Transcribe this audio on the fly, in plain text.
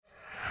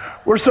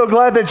We're so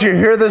glad that you're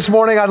here this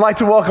morning. I'd like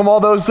to welcome all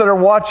those that are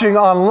watching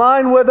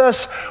online with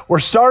us. We're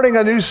starting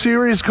a new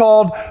series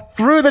called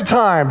Through the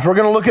Times. We're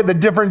going to look at the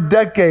different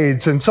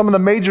decades and some of the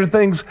major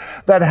things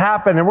that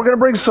happen, and we're going to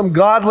bring some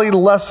godly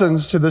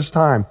lessons to this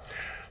time.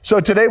 So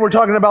today we're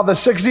talking about the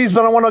 60s,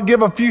 but I want to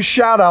give a few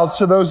shout outs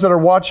to those that are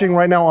watching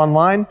right now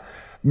online.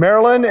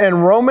 Marilyn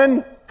and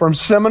Roman from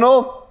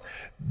Seminole,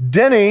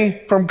 Denny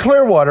from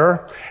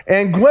Clearwater,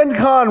 and Gwen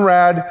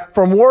Conrad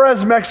from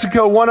Juarez,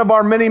 Mexico, one of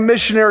our many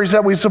missionaries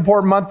that we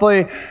support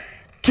monthly.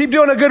 Keep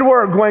doing a good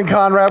work, Gwen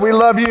Conrad. We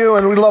love you,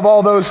 and we love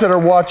all those that are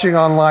watching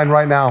online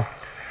right now.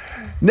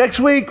 Next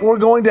week, we're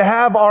going to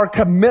have our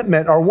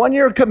commitment, our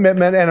one-year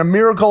commitment, and a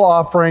miracle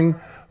offering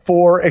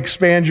for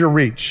Expand Your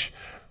Reach.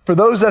 For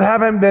those that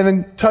haven't been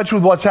in touch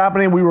with what's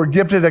happening, we were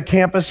gifted a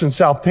campus in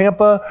South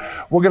Tampa.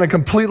 We're going to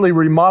completely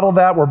remodel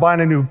that. We're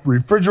buying a new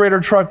refrigerator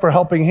truck for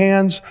Helping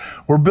Hands.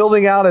 We're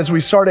building out as we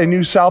start a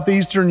new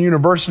Southeastern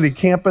University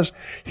campus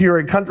here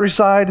at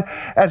Countryside,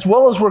 as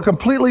well as we're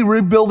completely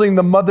rebuilding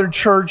the Mother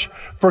Church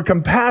for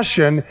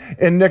Compassion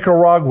in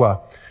Nicaragua.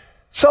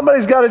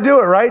 Somebody's got to do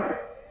it, right?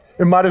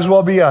 It might as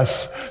well be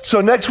us. So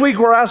next week,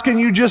 we're asking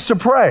you just to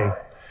pray.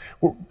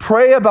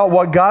 Pray about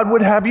what God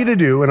would have you to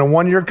do in a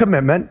one-year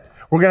commitment.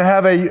 We're going to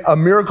have a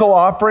miracle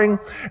offering.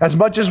 As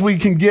much as we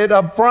can get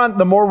up front,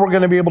 the more we're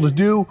going to be able to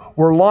do.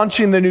 We're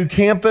launching the new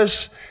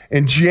campus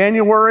in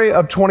January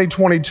of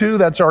 2022.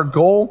 That's our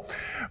goal.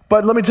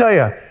 But let me tell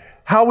you,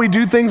 how we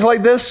do things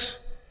like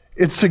this,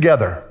 it's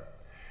together.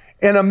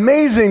 And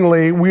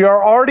amazingly, we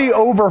are already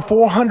over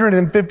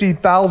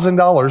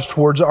 $450,000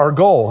 towards our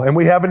goal. And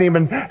we haven't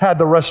even had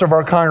the rest of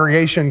our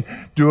congregation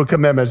do a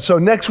commitment. So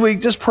next week,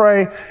 just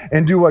pray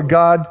and do what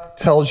God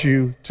tells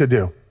you to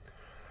do.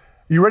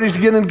 You ready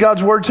to get into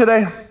God's Word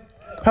today?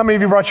 How many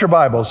of you brought your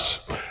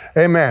Bibles?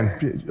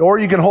 Amen. Or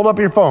you can hold up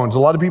your phones.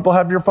 A lot of people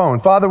have your phone.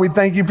 Father, we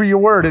thank you for your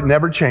Word. It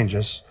never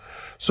changes.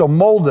 So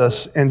mold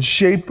us and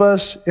shape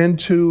us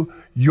into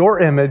your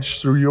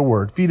image through your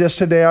Word. Feed us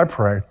today, I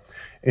pray.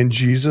 In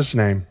Jesus'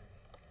 name,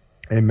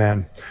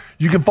 amen.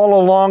 You can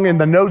follow along in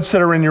the notes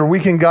that are in your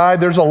weekend guide.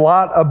 There's a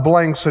lot of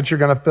blanks that you're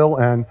going to fill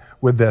in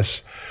with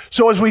this.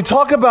 So as we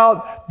talk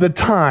about the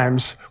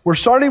times, we're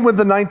starting with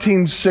the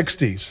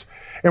 1960s.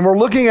 And we're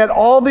looking at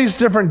all these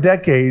different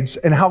decades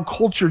and how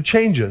culture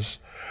changes.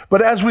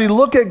 But as we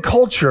look at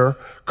culture,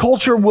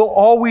 culture will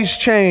always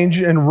change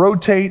and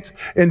rotate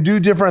and do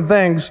different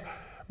things.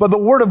 But the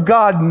Word of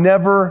God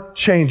never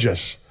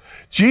changes.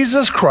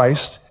 Jesus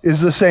Christ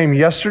is the same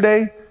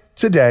yesterday,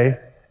 today,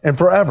 and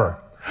forever.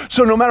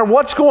 So no matter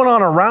what's going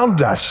on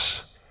around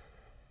us,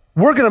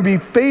 we're going to be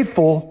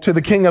faithful to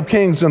the King of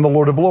Kings and the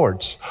Lord of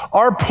Lords.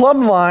 Our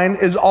plumb line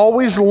is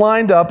always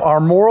lined up, our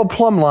moral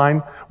plumb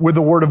line, with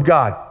the Word of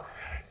God.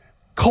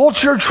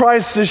 Culture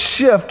tries to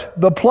shift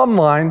the plumb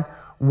line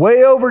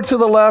way over to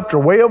the left or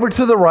way over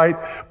to the right,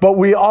 but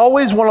we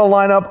always want to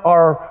line up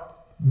our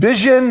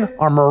vision,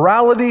 our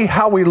morality,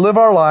 how we live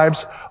our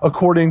lives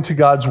according to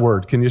God's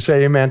Word. Can you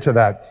say amen to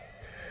that?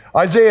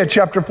 Isaiah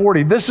chapter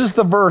 40. This is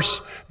the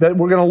verse that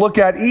we're going to look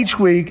at each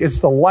week. It's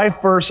the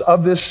life verse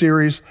of this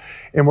series,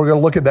 and we're going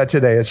to look at that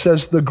today. It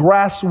says, "The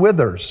grass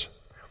withers,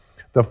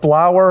 the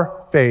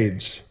flower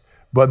fades,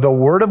 but the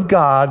Word of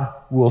God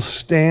will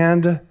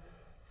stand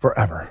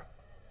forever."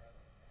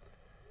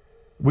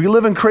 We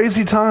live in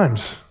crazy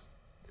times,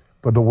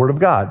 but the Word of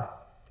God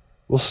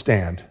will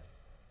stand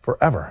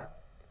forever.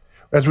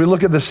 As we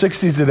look at the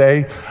 60s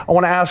today, I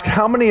want to ask,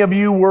 how many of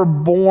you were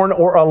born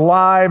or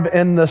alive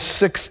in the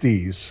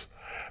 60s?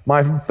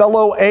 My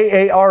fellow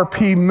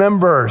AARP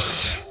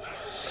members.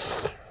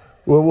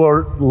 Well,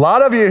 a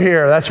lot of you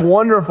here. That's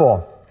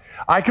wonderful.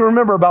 I can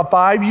remember about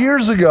 5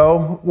 years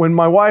ago when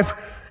my wife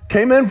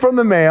came in from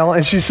the mail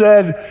and she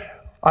said,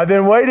 "I've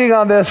been waiting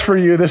on this for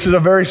you. This is a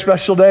very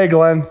special day,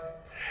 Glenn."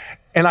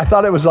 And I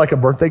thought it was like a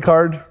birthday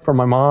card from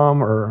my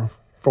mom or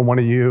from one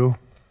of you.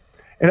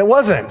 And it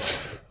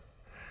wasn't.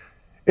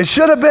 It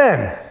should have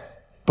been,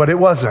 but it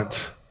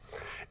wasn't.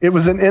 It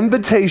was an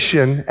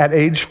invitation at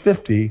age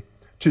 50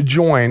 to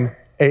join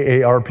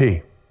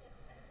AARP.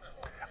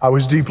 I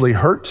was deeply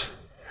hurt,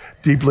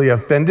 deeply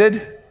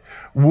offended,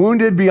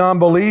 wounded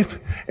beyond belief,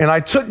 and I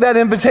took that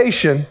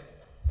invitation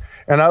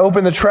and I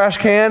opened the trash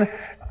can.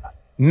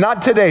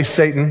 "Not today,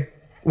 Satan."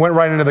 Went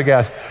right into the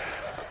gas.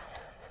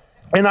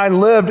 And I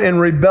lived in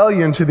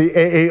rebellion to the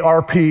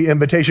AARP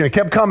invitation. It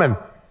kept coming.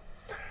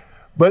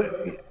 But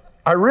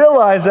I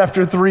realized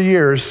after 3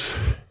 years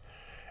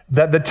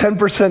that the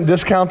 10%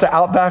 discount to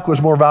Outback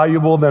was more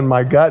valuable than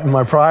my gut and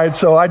my pride,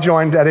 so I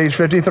joined at age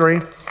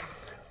 53.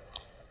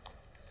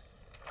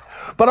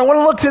 But I want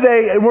to look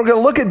today, and we're going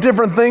to look at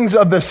different things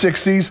of the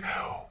 60s.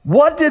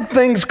 What did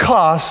things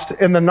cost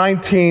in the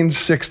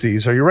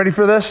 1960s? Are you ready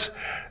for this?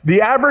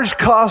 The average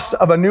cost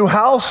of a new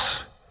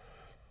house,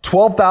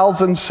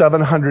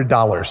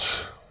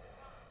 $12,700.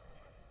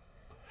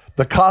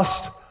 The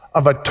cost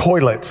of a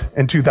toilet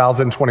in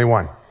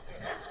 2021.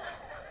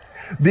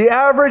 The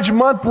average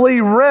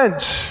monthly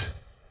rent,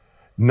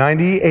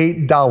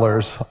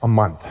 $98 a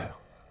month.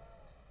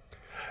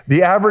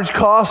 The average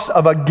cost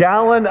of a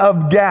gallon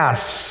of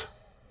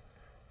gas,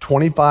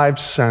 25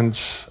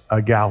 cents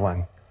a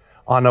gallon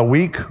on a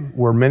week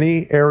where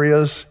many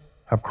areas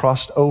have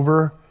crossed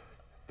over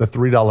the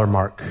 $3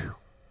 mark.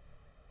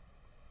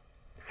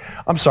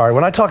 I'm sorry,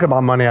 when I talk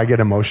about money, I get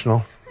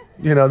emotional.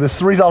 You know,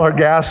 this $3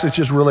 gas, it's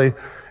just really,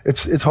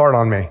 it's hard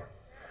on me.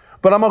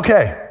 But I'm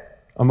okay.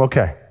 I'm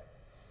okay.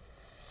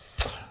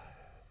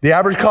 The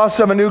average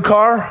cost of a new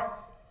car,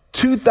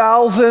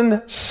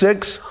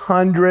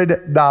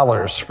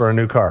 $2,600 for a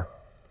new car.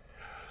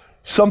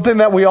 Something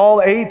that we all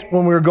ate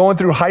when we were going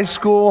through high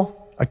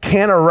school, a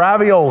can of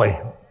ravioli,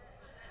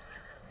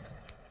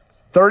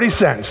 30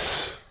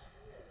 cents.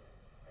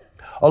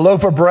 A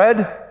loaf of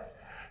bread,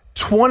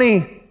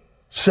 20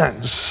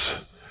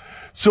 cents.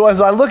 So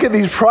as I look at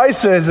these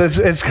prices,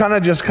 it's kind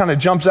of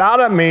jumps out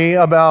at me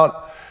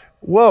about,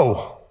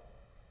 whoa,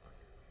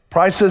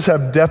 prices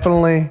have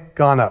definitely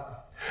gone up.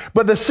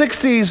 But the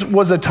 60s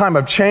was a time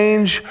of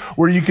change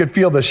where you could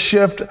feel the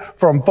shift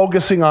from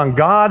focusing on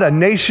God. A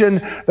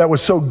nation that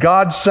was so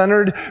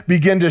God-centered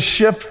began to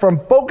shift from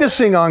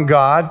focusing on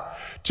God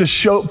to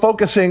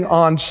focusing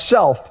on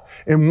self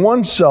and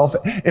oneself.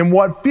 And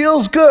what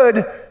feels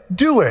good,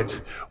 do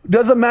it.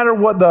 Doesn't matter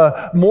what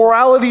the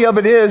morality of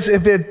it is.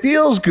 If it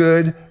feels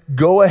good,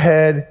 go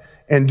ahead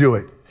and do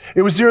it.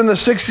 It was during the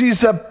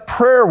 60s that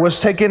prayer was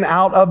taken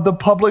out of the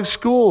public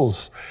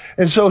schools.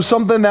 And so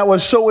something that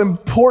was so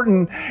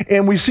important,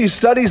 and we see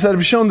studies that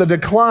have shown the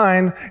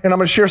decline, and I'm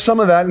going to share some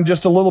of that in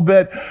just a little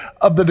bit,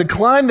 of the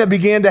decline that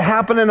began to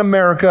happen in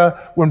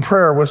America when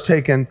prayer was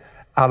taken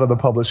out of the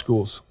public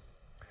schools.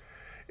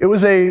 It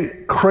was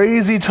a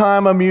crazy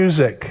time of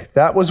music.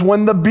 That was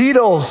when the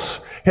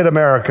Beatles hit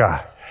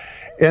America.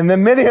 And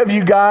then many of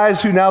you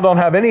guys who now don't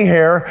have any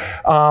hair,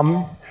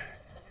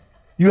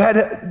 you had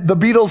the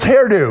Beatles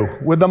hairdo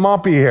with the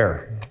moppy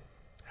hair.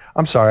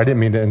 I'm sorry, I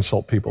didn't mean to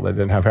insult people that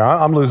didn't have hair.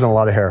 I'm losing a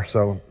lot of hair,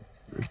 so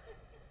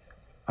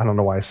I don't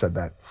know why I said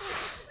that.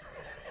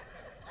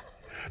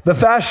 The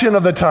fashion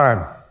of the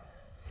time.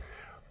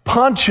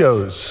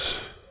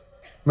 Ponchos.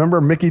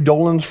 Remember Mickey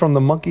Dolenz from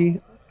The Monkey?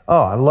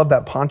 Oh, I love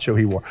that poncho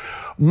he wore.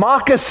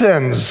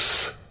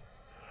 Moccasins.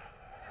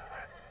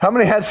 How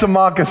many had some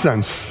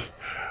moccasins?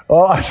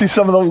 Oh, I see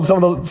some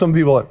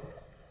people.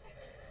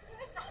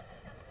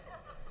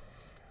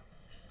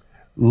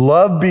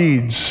 Love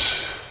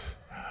beads.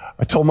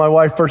 I told my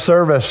wife for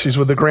service, she's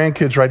with the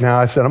grandkids right now,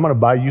 I said, I'm going to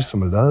buy you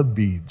some love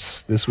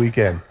beads this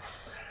weekend.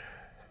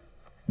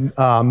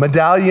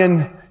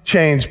 Medallion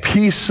chains,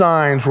 peace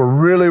signs were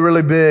really,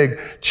 really big.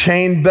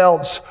 Chain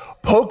belts,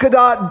 polka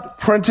dot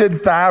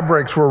printed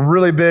fabrics were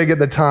really big at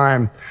the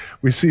time.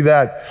 We see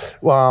that.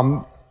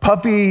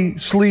 Puffy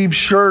sleeve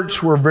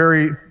shirts were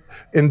very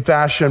in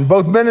fashion.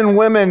 Both men and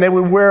women, they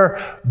would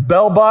wear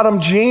bell-bottom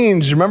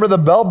jeans. Remember the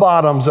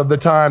bell-bottoms of the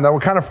time that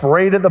were kind of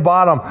frayed at the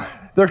bottom?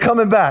 They're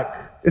coming back.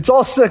 It's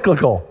all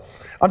cyclical.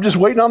 I'm just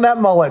waiting on that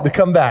mullet to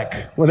come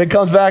back. When it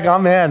comes back,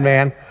 I'm in,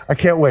 man. I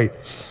can't wait.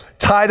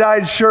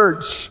 Tie-dyed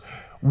shirts,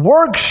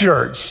 work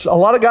shirts. A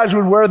lot of guys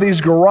would wear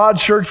these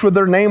garage shirts with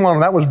their name on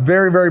them. That was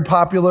very, very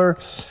popular.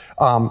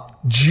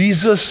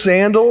 Jesus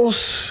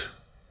sandals.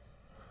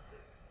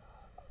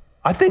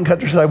 I think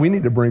Countryside, we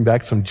need to bring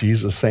back some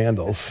Jesus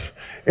sandals.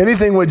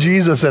 Anything with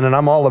Jesus in it,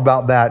 I'm all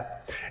about that.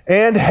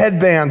 And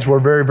headbands were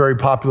very, very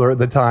popular at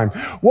the time.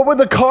 What were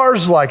the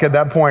cars like at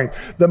that point?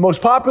 The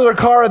most popular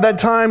car at that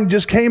time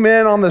just came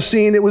in on the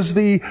scene. It was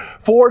the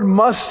Ford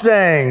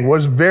Mustang,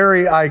 was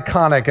very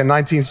iconic in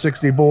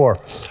 1964.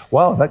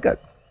 Wow, that got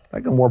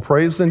more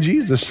praise than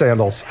Jesus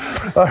sandals.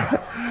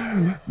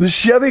 The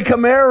Chevy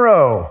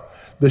Camaro,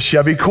 the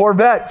Chevy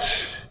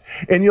Corvette.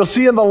 And you'll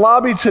see in the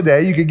lobby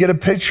today, you could get a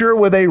picture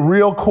with a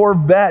real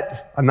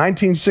Corvette, a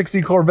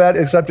 1960 Corvette,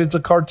 except it's a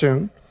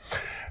cartoon.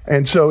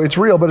 And so it's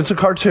real, but it's a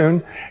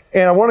cartoon.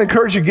 And I want to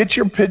encourage you, get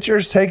your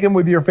pictures taken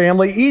with your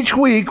family. Each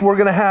week, we're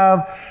going to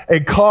have a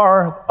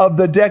car of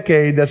the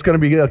decade that's going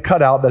to be a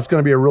cutout. That's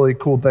going to be a really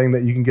cool thing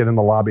that you can get in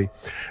the lobby.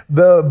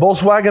 The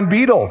Volkswagen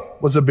Beetle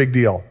was a big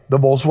deal. The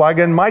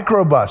Volkswagen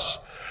Microbus.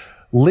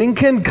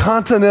 Lincoln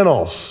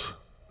Continentals.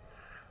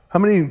 How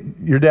many of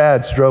your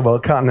dads drove a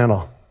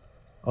Continental?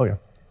 Oh, yeah.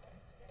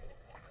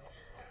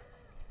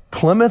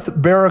 Plymouth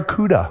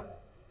Barracuda.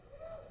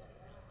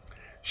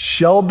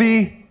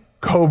 Shelby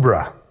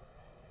Cobra.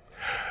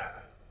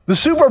 The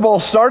Super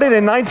Bowl started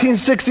in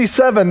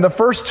 1967. The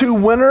first two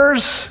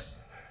winners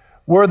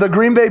were the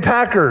Green Bay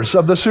Packers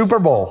of the Super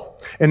Bowl.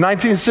 In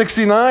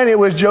 1969, it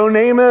was Joe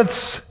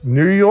Namath's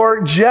New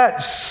York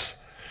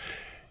Jets.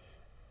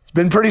 It's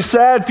been pretty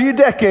sad few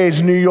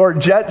decades, New York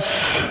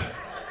Jets.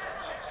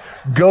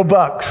 Go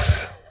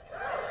Bucks.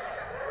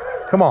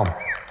 Come on.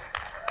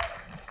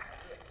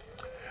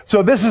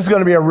 So this is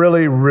going to be a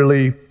really,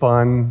 really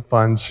fun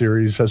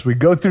series as we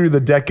go through the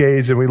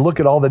decades and we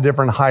look at all the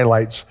different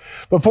highlights.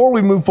 Before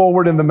we move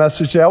forward in the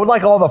message today, I would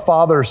like all the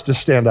fathers to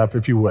stand up,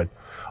 if you would.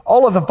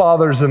 All of the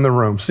fathers in the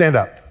room, stand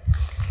up.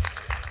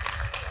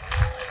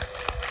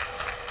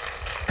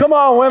 Come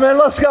on, women,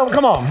 let's go.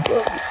 Come on.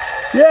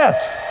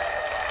 Yes.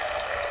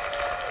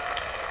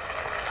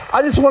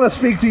 I just want to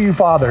speak to you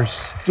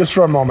fathers just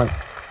for a moment.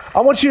 I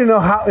want you to know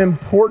how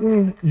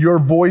important your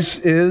voice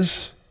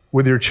is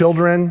with your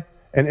children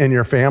and in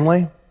your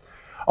family.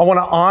 I want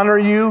to honor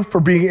you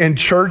for being in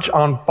church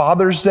on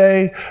Father's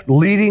Day,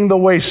 leading the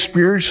way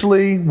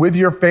spiritually with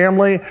your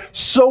family.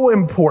 So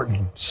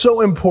important,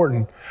 so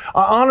important.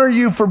 I honor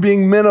you for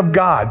being men of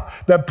God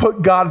that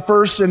put God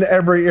first in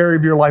every area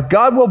of your life.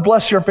 God will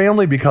bless your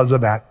family because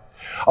of that.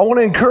 I want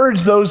to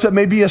encourage those that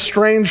may be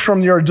estranged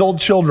from your adult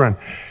children.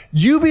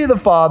 You be the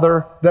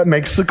father that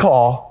makes the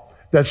call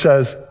that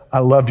says, I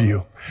love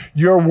you.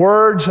 Your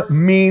words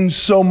mean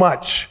so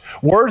much.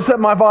 Words that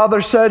my father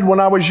said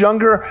when I was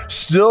younger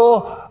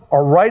still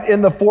are right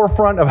in the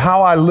forefront of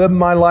how I live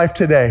my life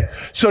today.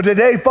 So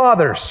today,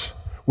 fathers,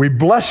 we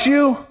bless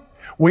you,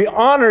 we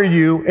honor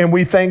you, and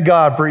we thank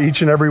God for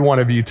each and every one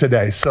of you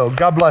today. So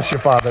God bless you,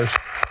 fathers.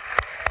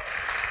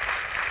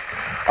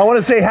 I want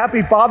to say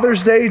happy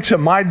Father's Day to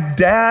my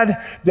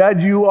dad.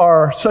 Dad, you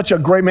are such a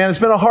great man. It's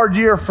been a hard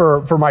year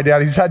for my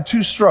dad. He's had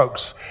 2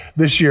 strokes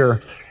this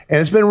year, and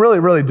it's been really,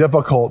 really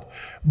difficult.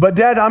 But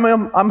Dad,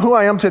 I'm who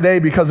I am today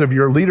because of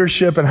your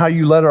leadership and how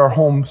you led our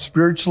home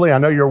spiritually. I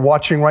know you're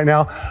watching right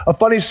now. A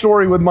funny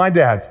story with my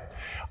dad.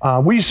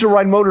 We used to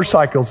ride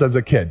motorcycles as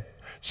a kid.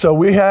 So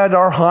we had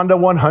our Honda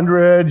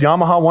 100,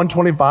 Yamaha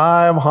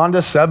 125,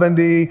 Honda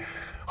 70,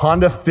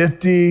 Honda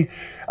 50.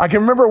 I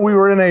can remember we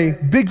were in a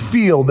big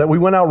field that we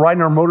went out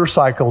riding our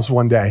motorcycles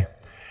one day.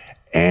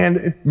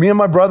 And me and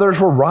my brothers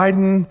were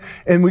riding,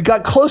 and we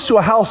got close to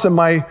a house, and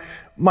my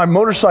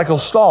motorcycle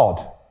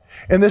stalled.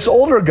 And this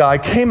older guy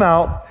came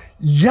out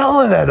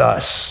yelling at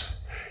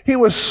us. He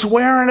was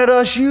swearing at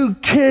us, you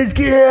kids,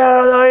 get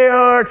out of the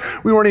yard.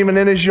 We weren't even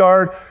in his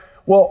yard.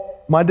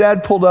 Well, my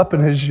dad pulled up in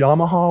his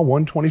Yamaha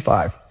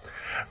 125.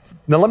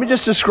 Now, let me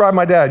just describe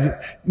my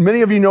dad.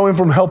 Many of you know him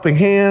from Helping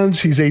Hands.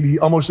 He's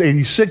almost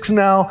 86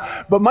 now.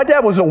 But my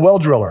dad was a well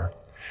driller,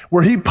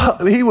 where he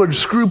would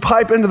screw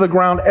pipe into the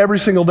ground every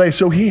single day.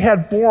 So he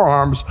had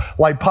forearms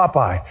like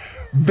Popeye,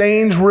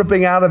 veins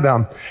ripping out of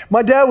them.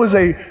 My dad was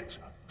a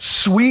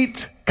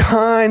sweet,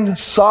 kind,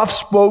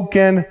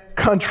 soft-spoken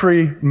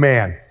country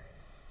man.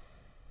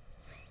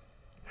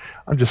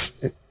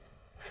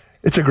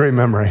 It's a great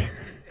memory.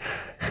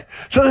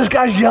 So this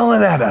guy's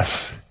yelling at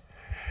us.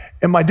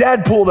 And my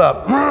dad pulled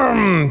up,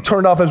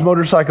 turned off his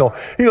motorcycle.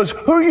 He goes,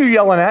 who are you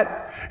yelling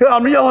at?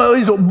 I'm yelling at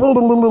these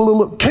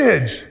little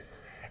kids.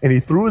 And he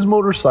threw his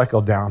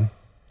motorcycle down.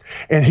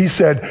 And he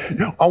said,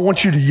 I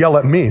want you to yell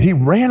at me. And he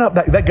ran up,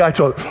 that guy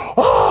told,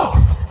 oh!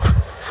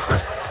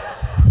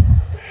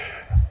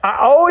 I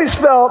always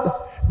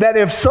felt that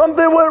if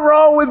something went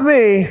wrong with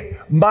me,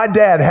 my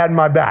dad had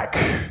my back.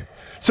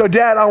 So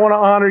Dad, I want to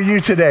honor you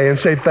today and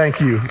say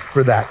thank you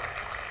for that.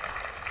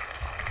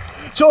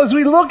 So as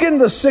we look in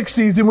the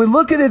 60s and we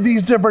look at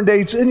these different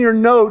dates in your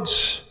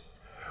notes,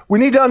 we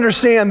need to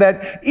understand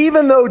that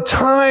even though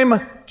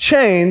times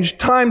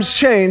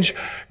change,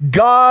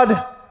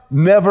 God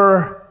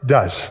never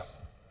does.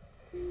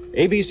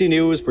 ABC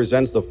News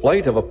presents the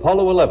flight of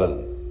Apollo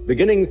 11,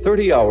 beginning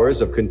 30 hours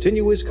of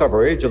continuous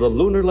coverage of the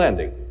lunar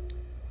landing.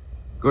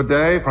 Good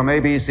day from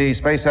ABC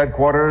Space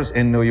Headquarters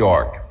in New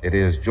York. It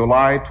is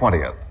July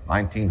 20th,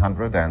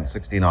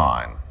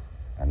 1969.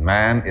 And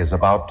man is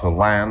about to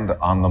land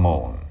on the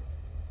moon.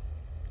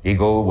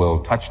 Eagle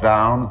will touch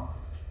down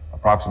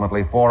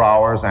approximately 4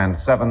 hours and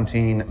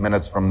 17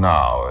 minutes from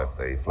now, if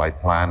the flight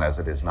plan as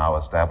it is now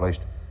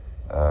established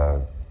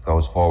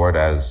goes forward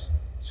as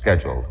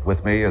scheduled.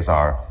 With me is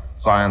our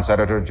science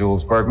editor,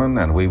 Jules Bergman,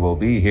 and we will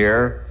be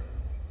here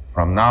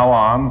from now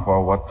on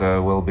for what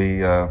will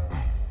be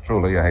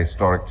truly a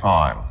historic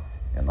time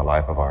in the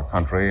life of our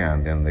country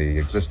and in the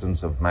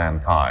existence of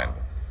mankind.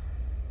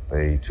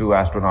 The 2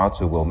 astronauts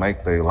who will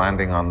make the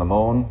landing on the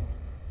moon,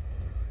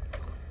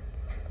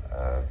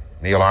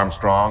 Neil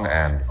Armstrong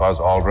and Buzz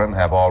Aldrin,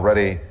 have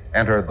already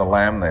entered the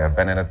LEM. They have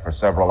been in it for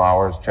several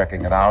hours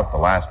checking it out. The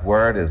last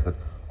word is that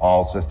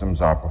all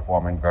systems are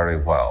performing very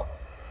well.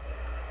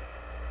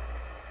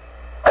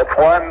 That's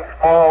one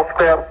small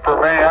step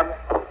for man,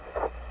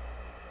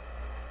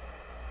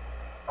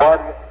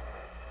 one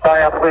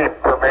giant leap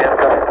for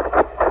mankind.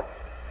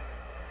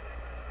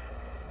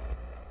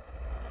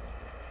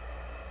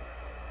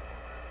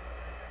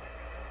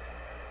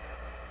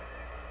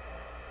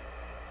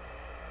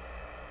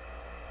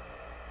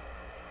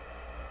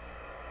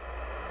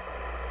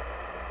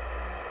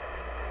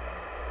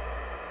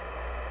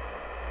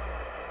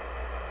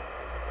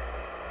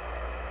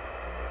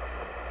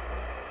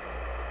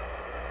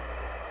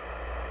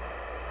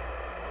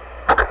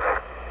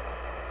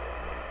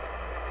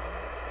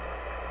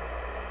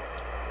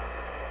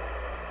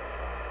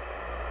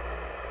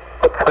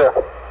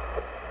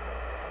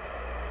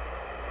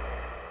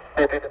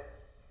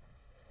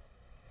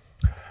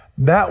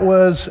 That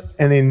was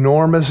an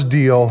enormous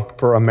deal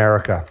for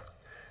America.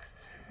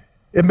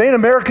 It made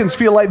Americans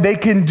feel like they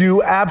can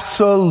do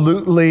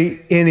absolutely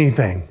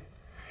anything.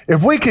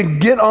 If we can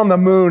get on the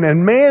moon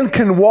and man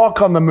can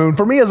walk on the moon,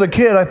 for me as a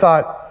kid, I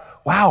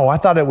thought, wow, I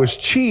thought it was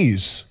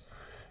cheese.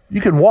 You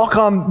can walk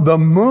on the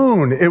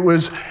moon. It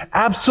was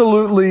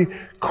absolutely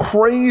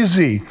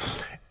crazy.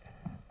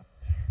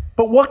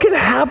 But what can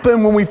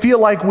happen when we feel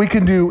like we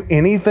can do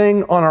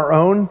anything on our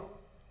own?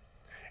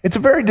 It's a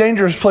very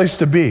dangerous place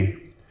to be,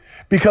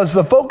 because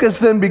the focus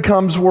then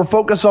becomes we're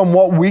focused on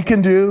what we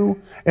can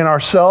do in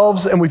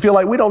ourselves, and we feel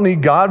like we don't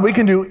need God. We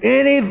can do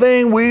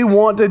anything we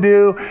want to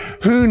do.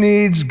 Who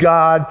needs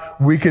God?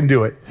 We can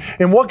do it.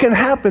 And what can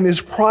happen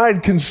is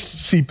pride can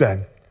seep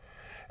in.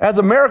 As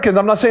Americans,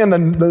 I'm not saying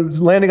the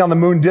landing on the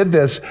moon did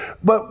this,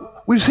 but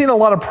we've seen a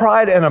lot of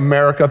pride in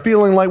America,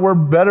 feeling like we're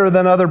better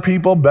than other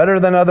people, better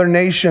than other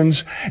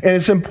nations. And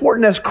it's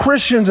important as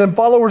Christians and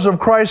followers of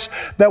Christ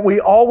that we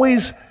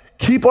always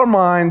keep our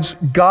minds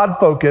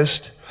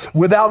God-focused.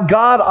 Without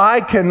God,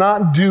 I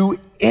cannot do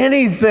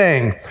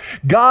anything.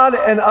 God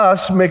and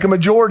us make a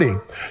majority.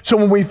 So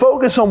when we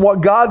focus on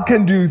what God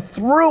can do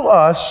through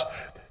us,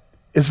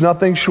 it's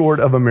nothing short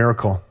of a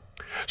miracle.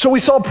 So we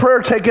saw prayer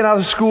taken out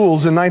of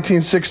schools in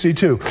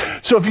 1962.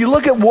 So if you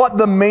look at what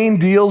the main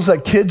deals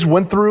that kids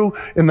went through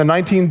in the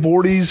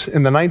 1940s,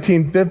 in the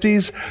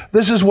 1950s,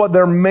 this is what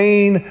their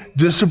main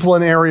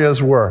discipline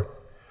areas were.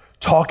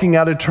 Talking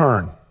out of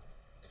turn.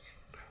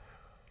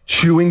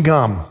 Chewing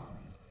gum.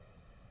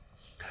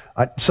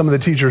 Some of the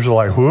teachers are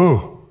like,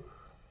 whoa,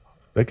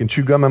 they can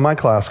chew gum in my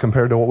class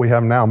compared to what we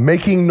have now.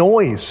 Making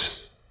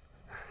noise.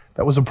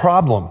 That was a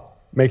problem,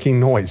 making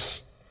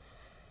noise.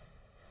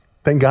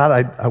 Thank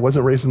God I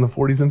wasn't raised in the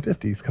 40s and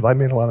 50s because I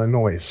made a lot of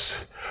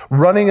noise.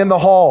 Running in the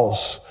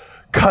halls,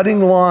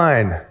 cutting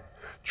line,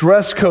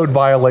 dress code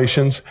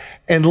violations,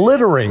 and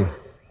littering.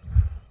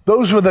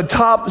 Those were the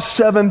top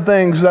 7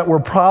 things that were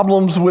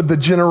problems with the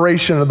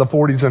generation of the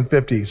 40s and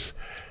 50s.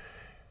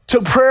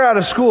 Took prayer out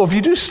of school. If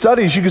you do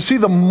studies, you can see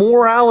the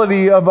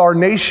morality of our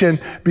nation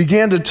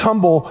began to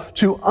tumble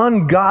to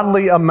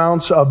ungodly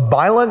amounts of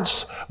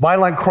violence.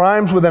 Violent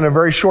crimes within a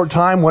very short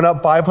time went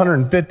up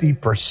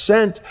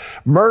 550%.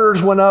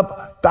 Murders went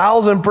up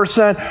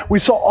 1,000%. We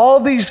saw all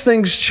these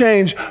things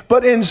change.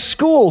 But in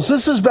schools,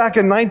 this is back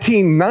in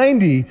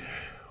 1990,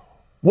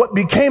 what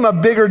became a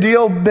bigger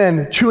deal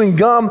than chewing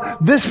gum,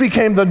 this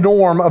became the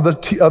norm of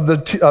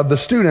the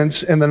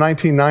students in the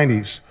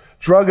 1990s.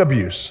 Drug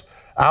abuse.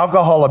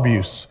 Alcohol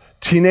abuse,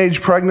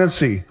 teenage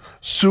pregnancy,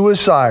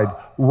 suicide,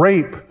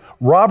 rape,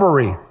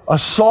 robbery,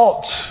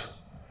 assault.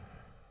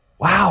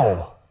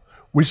 Wow.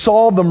 We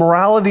saw the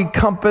morality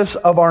compass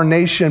of our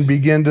nation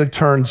begin to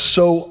turn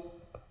so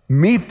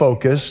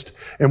me-focused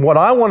and what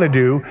I want to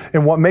do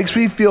and what makes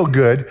me feel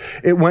good.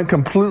 It went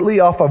completely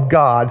off of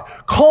God,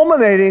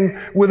 culminating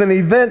with an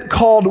event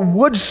called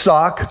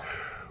Woodstock,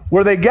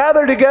 where they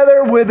gather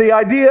together with the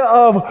idea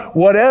of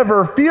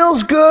whatever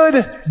feels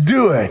good,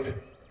 do it.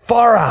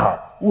 Far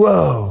out.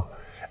 Whoa.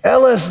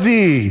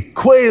 LSD,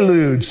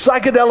 Quaaludes,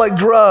 psychedelic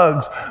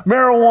drugs,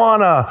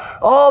 marijuana,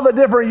 all the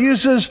different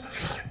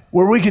uses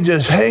where we can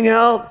just hang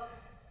out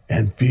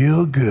and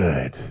feel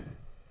good.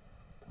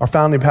 Our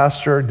founding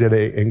pastor did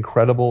an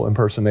incredible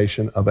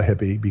impersonation of a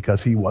hippie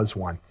because he was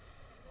one.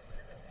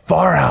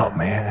 Far out,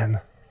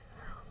 man.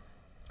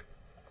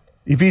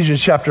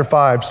 Ephesians chapter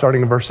 5,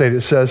 starting in verse 8,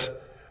 it says,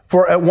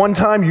 "For at one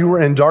time you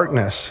were in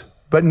darkness,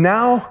 but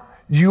now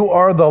you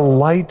are the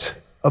light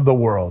of the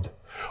world.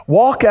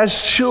 Walk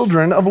as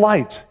children of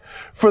light.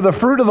 For the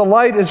fruit of the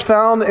light is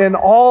found in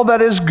all that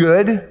is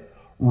good,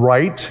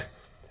 right,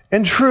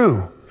 and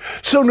true."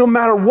 So no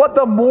matter what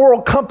the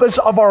moral compass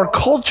of our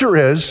culture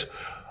is,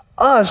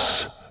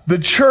 us, the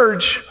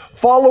church,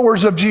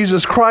 followers of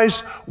Jesus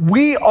Christ,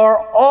 we are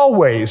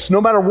always,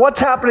 no matter what's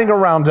happening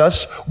around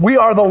us, we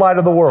are the light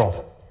of the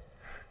world.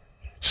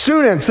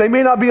 Students, they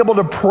may not be able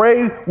to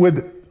pray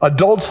with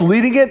adults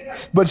leading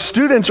it, but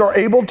students are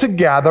able to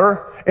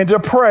gather and to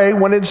pray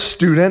when it's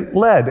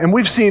student-led. And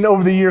we've seen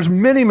over the years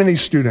many, many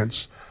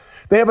students.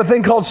 They have a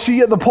thing called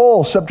See at the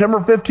Pole, September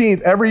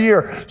 15th. Every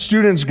year,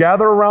 students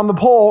gather around the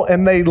pole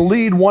and they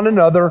lead one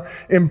another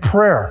in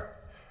prayer.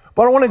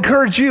 But I want to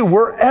encourage you,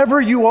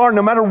 wherever you are,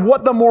 no matter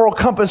what the moral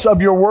compass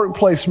of your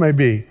workplace may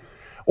be,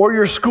 or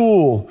your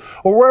school,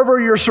 or wherever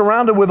you're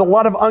surrounded with a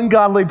lot of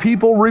ungodly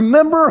people,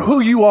 remember who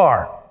you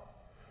are.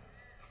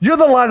 You're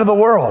the light of the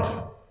world.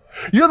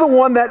 You're the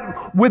one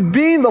that, with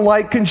being the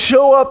light, can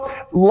show up.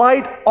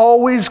 Light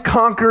always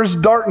conquers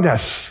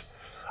darkness.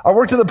 I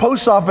worked at the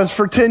post office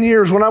for 10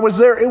 years. When I was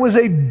there, it was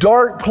a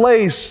dark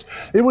place.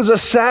 It was a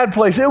sad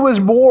place. It was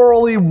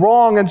morally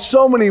wrong in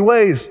so many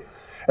ways.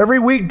 Every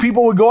week,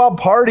 people would go out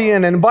partying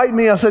and invite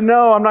me. I said,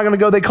 no, I'm not going to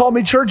go. They called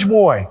me church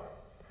boy.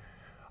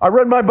 I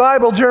read my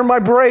Bible during my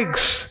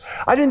breaks.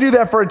 I didn't do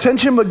that for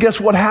attention, but guess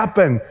what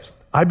happened?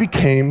 I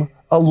became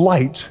a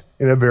light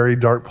in a very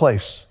dark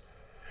place.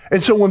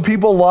 And so when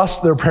people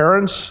lost their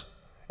parents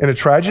in a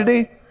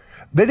tragedy,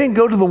 they didn't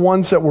go to the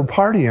ones that were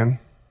partying.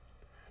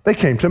 They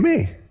came to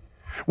me.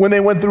 When they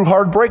went through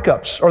hard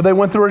breakups or they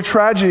went through a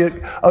tragedy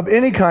of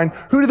any kind,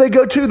 who did they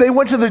go to? They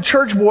went to the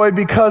church boy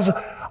because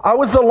I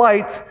was the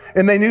light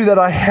and they knew that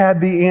I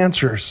had the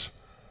answers.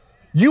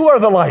 You are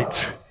the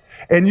light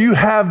and you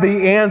have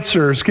the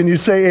answers. Can you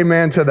say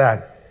amen to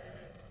that?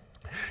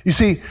 You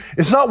see,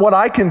 it's not what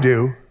I can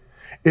do.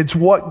 It's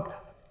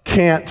what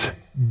can't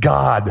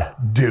God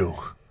do.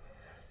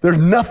 There's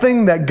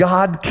nothing that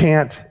God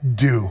can't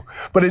do.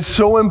 But it's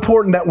so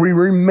important that we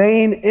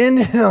remain in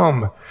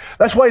him.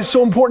 That's why it's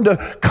so important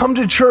to come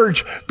to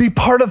church, be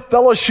part of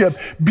fellowship,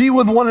 be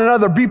with one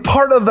another, be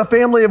part of the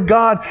family of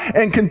God,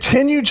 and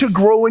continue to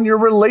grow in your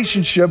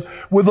relationship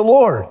with the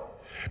Lord.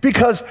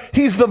 Because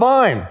he's the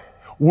vine.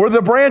 We're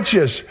the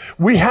branches.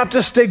 We have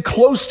to stay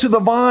close to the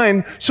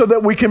vine so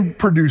that we can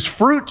produce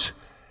fruit,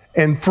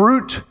 and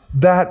fruit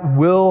that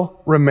will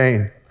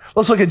remain.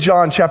 Let's look at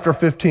John chapter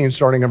 15,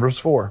 starting in verse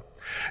 4.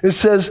 It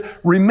says,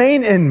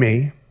 remain in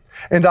me,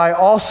 and I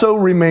also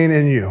remain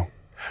in you.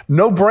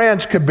 No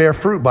branch could bear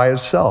fruit by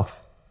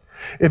itself.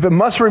 If it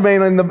must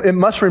remain in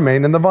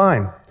the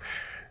vine.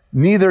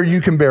 Neither you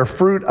can bear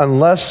fruit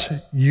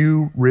unless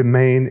you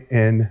remain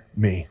in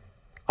me.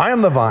 I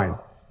am the vine.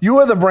 You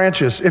are the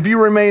branches. If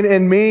you remain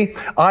in me,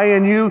 I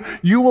in you,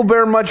 you will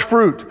bear much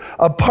fruit.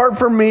 Apart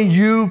from me,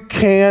 you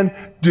can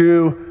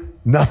do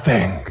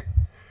nothing.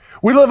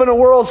 We live in a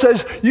world that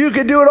says you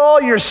can do it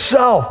all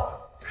yourself.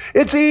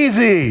 It's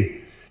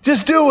easy.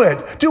 Just do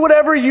it. Do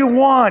whatever you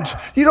want.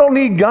 You don't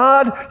need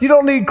God. You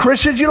don't need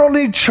Christians. You don't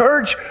need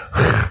church.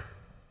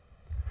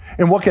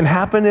 And what can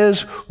happen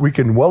is we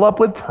can well up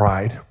with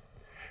pride.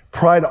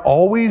 Pride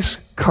always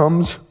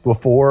comes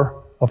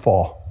before a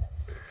fall.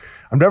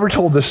 I've never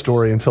told this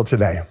story until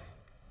today,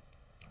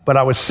 but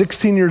I was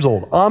 16 years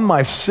old. On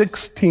my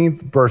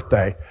 16th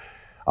birthday,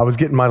 I was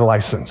getting my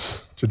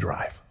license to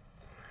drive.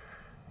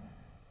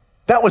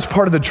 That was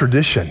part of the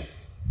tradition.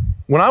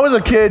 When I was a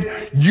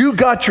kid, you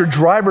got your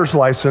driver's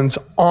license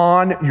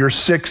on your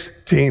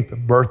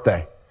 16th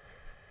birthday.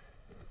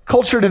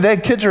 Culture today,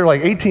 kids are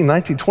like 18,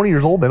 19, 20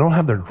 years old. They don't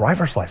have their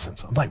driver's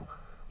license. I'm like,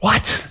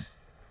 what?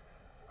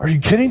 Are you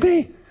kidding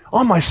me?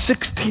 On my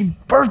 16th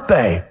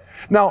birthday.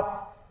 Now,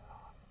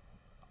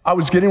 I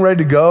was getting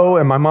ready to go,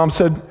 and my mom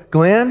said,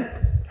 Glenn,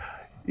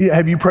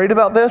 have you prayed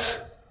about this?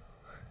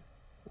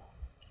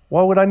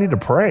 Why would I need to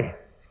pray?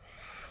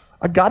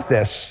 I got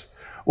this.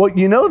 Well,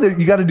 you know that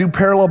you got to do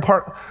parallel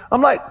park.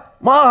 I'm like,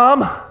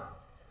 Mom,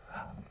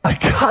 I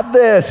got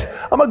this.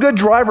 I'm a good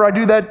driver. I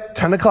do that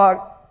 10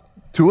 o'clock,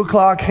 2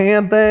 o'clock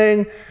hand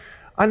thing.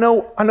 I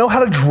know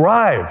how to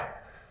drive.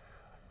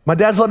 My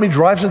dad's let me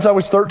drive since I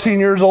was 13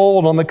 years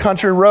old on the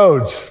country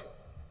roads.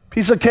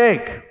 Piece of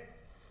cake.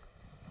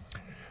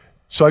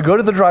 So I go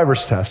to the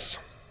driver's test,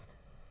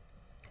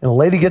 and a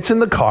lady gets in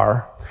the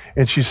car,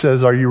 and she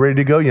says, are you ready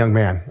to go, young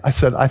man? I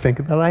said, I think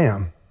that I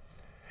am.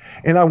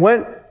 And I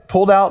went,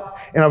 pulled out,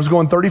 and I was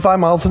going 35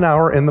 miles an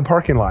hour in the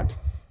parking lot.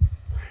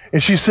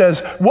 And she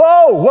says,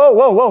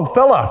 whoa,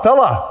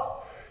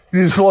 fella, you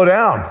need to slow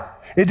down.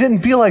 It didn't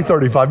feel like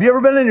 35. You ever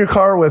been in your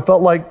car where it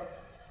felt like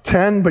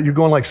 10, but you're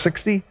going like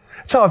 60?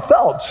 That's how I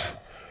felt.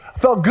 I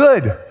felt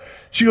good.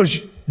 She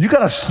goes, you got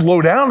to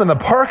slow down in the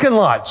parking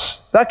lots.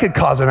 That could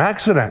cause an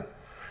accident.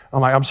 I'm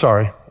like, I'm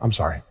sorry.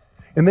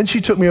 And then she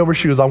took me over.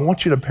 She goes, I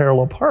want you to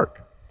parallel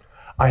park.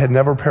 I had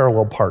never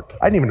parallel parked.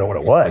 I didn't even know what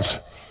it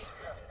was.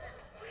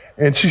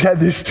 And she had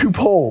these two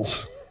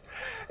poles.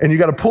 And you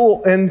got to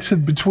pull into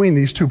between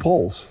these two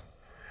poles.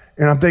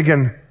 And I'm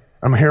thinking,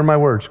 I'm hearing my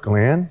words.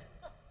 Glenn,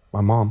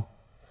 my mom,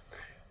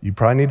 you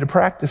probably need to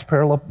practice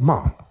parallel.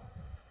 Mom,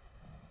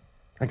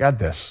 I got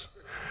this.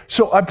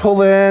 So I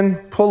pull in,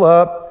 pull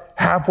up,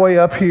 halfway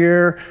up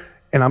here,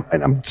 and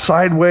I'm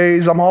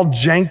sideways. I'm all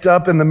janked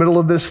up in the middle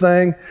of this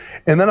thing.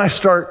 And then I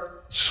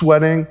start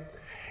sweating,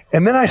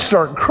 and then I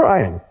start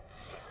crying.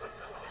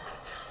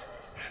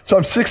 So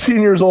I'm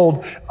 16 years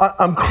old.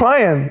 I'm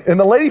crying, and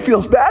the lady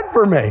feels bad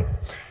for me.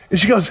 And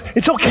she goes,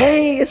 it's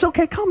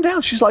okay, calm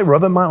down. She's like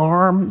rubbing my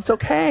arm, it's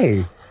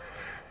okay.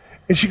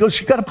 And she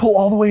goes, you gotta pull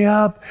all the way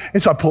up.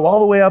 And so I pull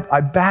all the way up,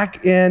 I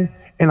back in,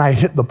 and I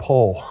hit the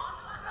pole.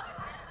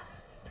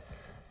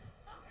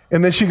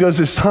 And then she goes,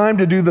 it's time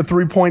to do the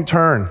 3-point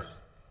turn.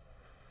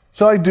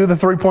 So I do the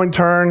 3-point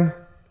turn.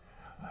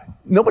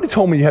 Nobody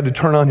told me you had to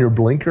turn on your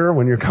blinker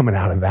when you're coming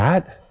out of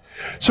that.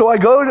 So I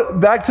go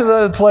back to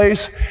the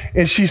place,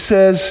 and she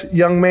says,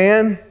 young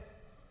man,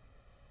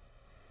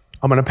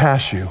 I'm gonna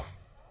pass you.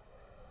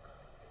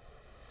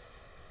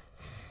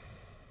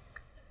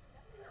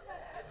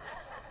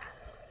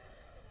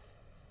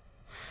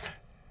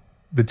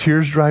 The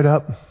tears dried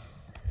up,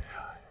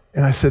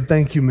 and I said,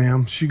 thank you,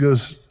 ma'am. She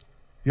goes,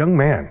 young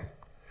man,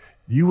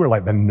 you were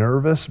like the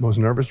most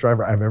nervous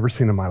driver I've ever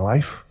seen in my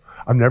life.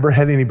 I've never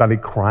had anybody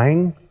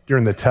crying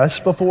during the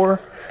test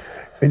before,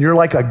 and you're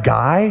like a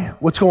guy?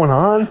 What's going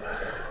on?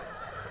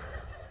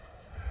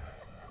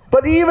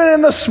 But even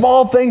in the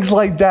small things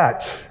like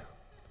that,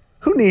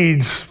 who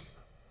needs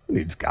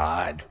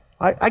God?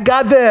 I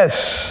got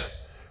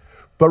this.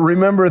 But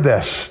remember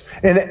this.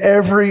 In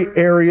every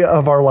area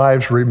of our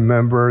lives,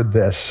 remember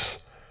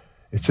this.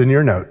 It's in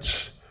your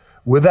notes.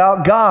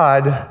 Without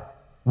God,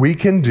 we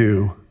can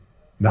do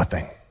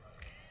nothing.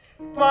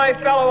 My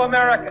fellow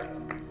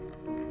Americans,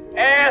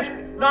 ask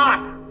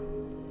not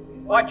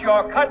what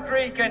your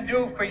country can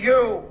do for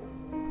you.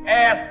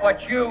 Ask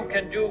what you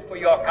can do for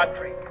your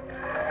country.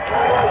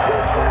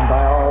 And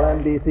by all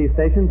NBC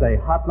stations, a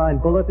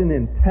hotline bulletin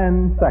in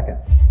 10 seconds.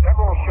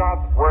 Several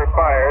shots were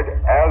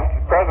fired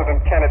as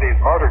President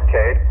Kennedy's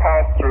motorcade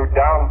passed through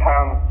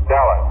downtown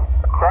Dallas.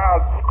 The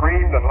crowd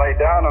screamed and lay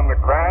down on the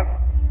grass.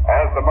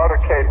 As the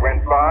motorcade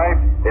went by,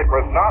 it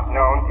was not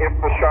known if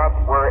the shots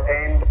were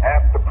aimed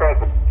at the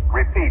president.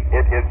 Repeat,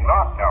 it is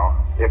not known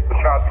if the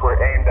shots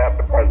were aimed at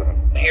the president.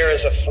 Here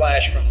is a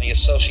flash from the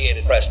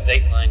Associated Press,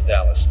 Dateline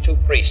Dallas. 2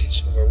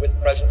 priests who were with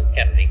President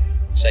Kennedy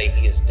say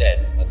he is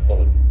dead of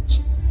bullet wounds.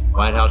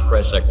 White House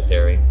Press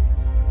Secretary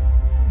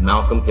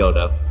Malcolm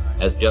Kilduff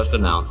has just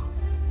announced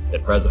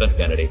that President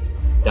Kennedy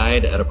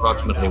died at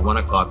approximately 1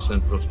 o'clock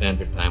Central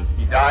Standard Time.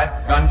 He died,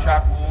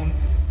 gunshot wound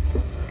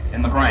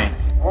in the brain.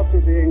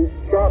 After being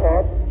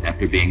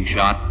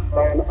shot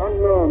by an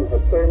unknown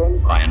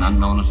assailant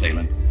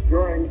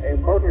during a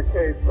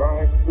motorcade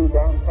drive through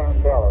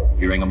downtown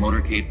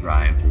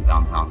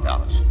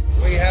Dallas.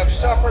 We have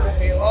suffered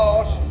a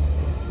loss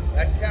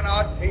that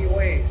cannot be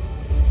weighed.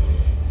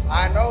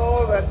 I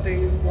know that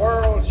the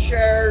world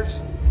shares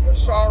the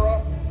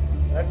sorrow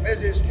that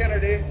Mrs.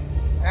 Kennedy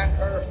and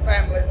her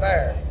family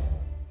bear.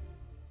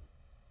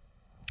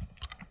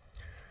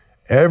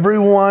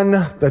 Everyone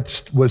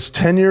that was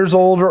 10 years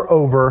old or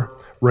over,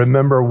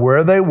 remember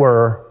where they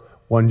were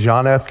when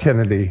John F.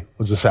 Kennedy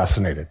was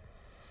assassinated.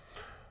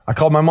 I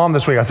called my mom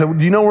this week. I said,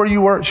 do you know where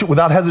you were?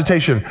 Without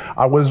hesitation,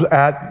 I was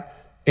at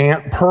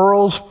Aunt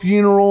Pearl's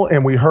funeral,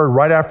 and we heard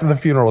right after the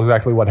funeral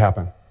exactly what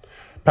happened.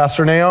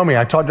 Pastor Naomi,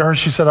 I talked to her.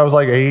 She said I was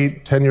like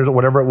 8, 10 years,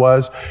 whatever it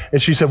was. And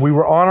she said we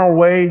were on our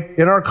way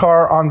in our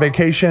car on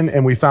vacation,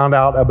 and we found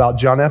out about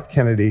John F.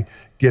 Kennedy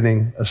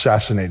getting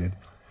assassinated.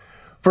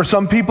 For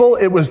some people,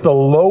 it was the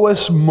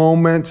lowest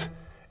moment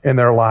in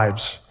their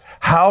lives.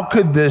 How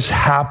could this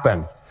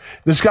happen?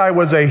 This guy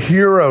was a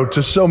hero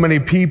to so many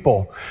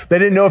people. They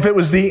didn't know if it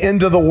was the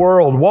end of the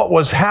world. What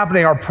was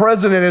happening? Our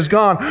president is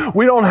gone.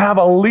 We don't have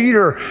a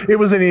leader. It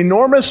was an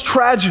enormous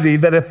tragedy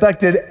that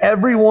affected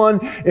everyone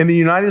in the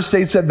United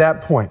States at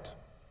that point.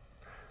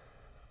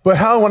 But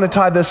how I want to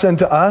tie this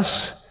into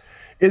us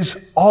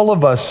is all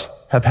of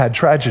us have had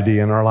tragedy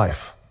in our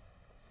life.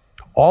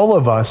 All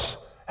of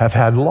us have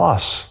had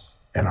loss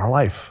in our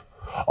life.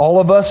 All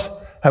of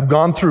us have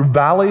gone through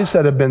valleys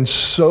that have been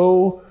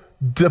so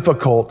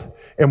difficult,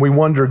 and we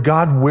wonder,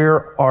 God,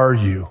 where are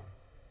you?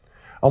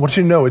 I want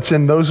you to know it's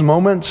in those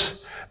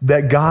moments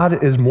that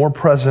God is more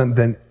present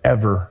than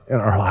ever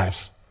in our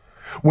lives.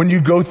 When you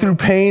go through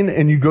pain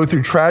and you go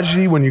through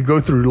tragedy, when you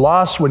go through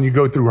loss, when you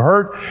go through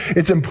hurt,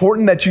 it's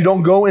important that you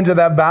don't go into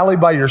that valley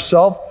by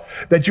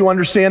yourself, that you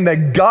understand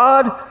that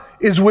God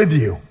is with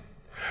you.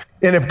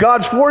 And if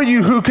God's for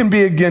you, who can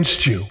be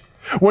against you?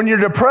 When you're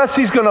depressed,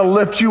 he's going to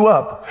lift you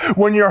up.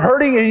 When you're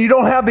hurting and you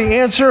don't have the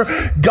answer,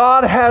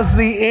 God has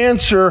the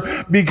answer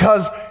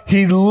because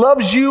he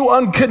loves you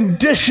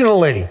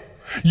unconditionally.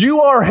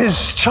 You are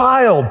his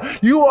child.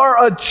 You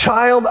are a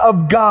child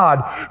of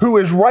God who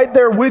is right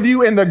there with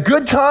you in the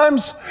good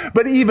times,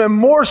 but even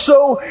more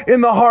so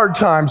in the hard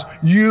times.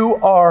 You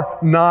are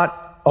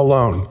not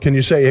alone. Can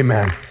you say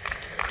amen?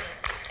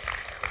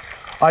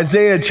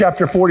 Isaiah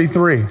chapter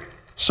 43,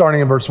 starting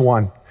in verse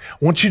 1. I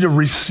want you to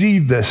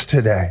receive this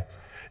today.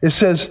 It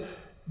says,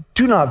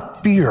 do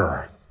not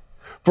fear,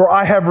 for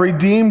I have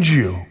redeemed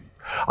you.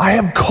 I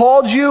have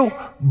called you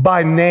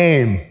by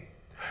name.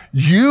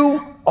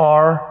 You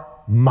are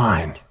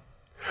mine.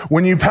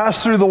 When you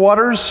pass through the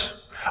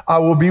waters, I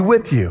will be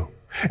with you.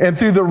 And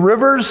through the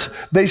rivers,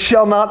 they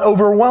shall not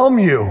overwhelm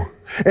you.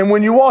 And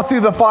when you walk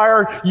through the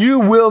fire, you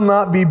will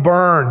not be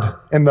burned,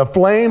 and the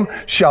flame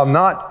shall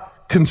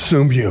not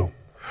consume you.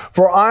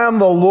 For I am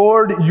the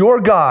Lord your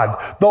God,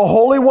 the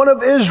Holy One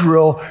of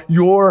Israel,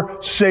 your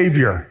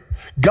Savior.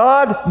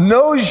 God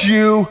knows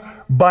you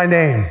by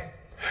name.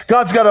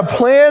 God's got a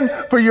plan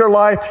for your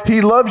life.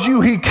 He loves you.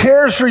 He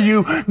cares for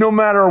you no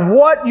matter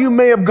what you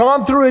may have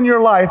gone through in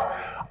your life.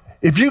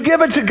 If you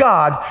give it to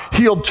God,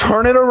 he'll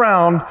turn it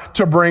around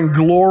to bring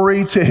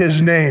glory to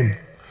his name.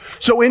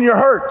 So in your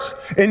hurts,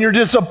 in your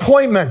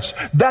disappointments,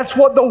 that's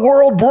what the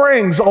world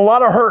brings, a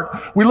lot of hurt.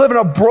 We live in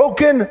a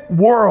broken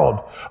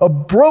world, a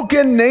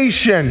broken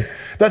nation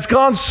that's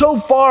gone so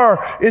far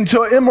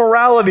into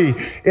immorality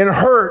and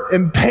hurt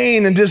and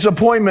pain and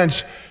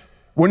disappointments.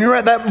 When you're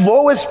at that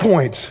lowest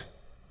point,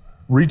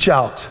 reach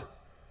out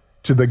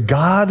to the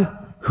God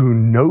who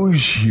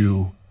knows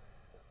you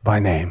by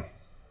name.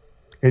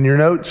 In your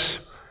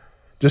notes,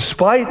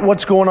 despite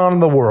what's going on in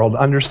the world,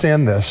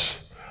 understand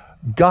this: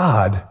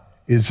 God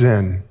is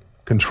in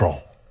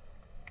control.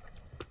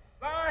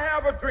 I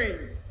have a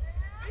dream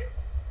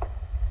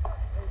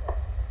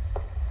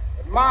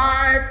that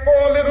my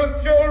 4 little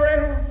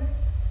children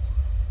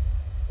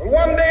will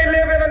one day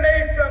live in a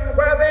nation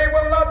where they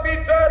will not be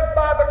judged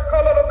by the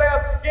color of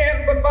their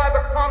skin, but by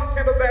the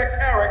content of their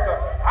character.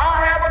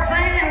 I have a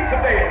dream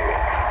today.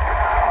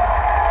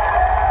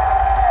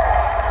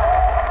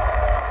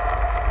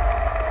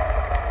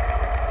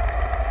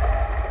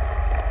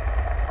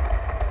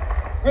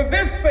 With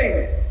this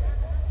faith,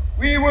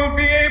 we will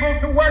be able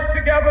to work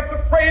together, to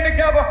pray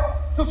together,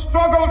 to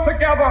struggle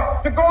together,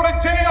 to go to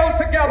jail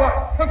together,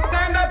 to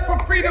stand up for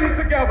freedom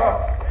together,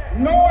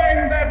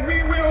 knowing that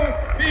we will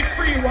be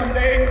free one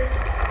day.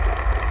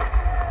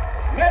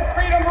 Let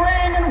freedom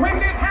ring, and when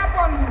it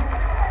happens,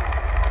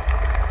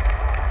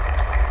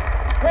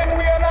 when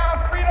we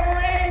allow freedom to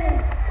ring,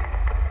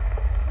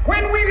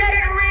 when we let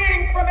it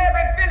ring from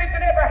every village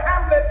and every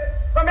hamlet,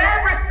 from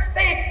every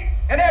state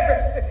and every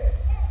city,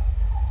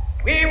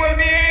 we will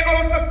be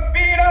able to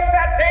speed up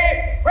that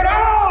day when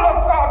all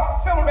of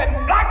God's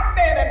children, black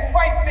men and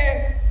white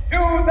men,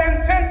 Jews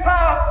and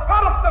Gentiles,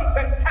 Protestants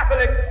and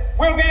Catholics,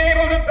 will be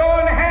able to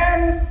join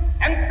hands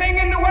and sing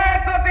in the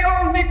words of the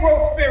old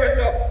Negro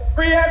spiritual,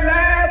 free at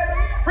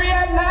last, free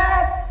at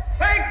last,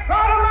 thank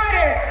God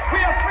Almighty,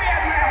 we are free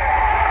at last.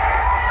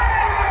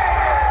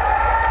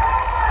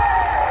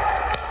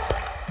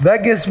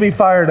 That gets me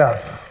fired up.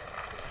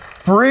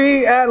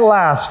 Free at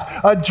last.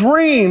 A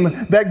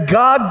dream that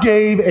God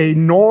gave a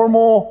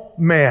normal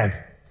man.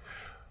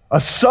 A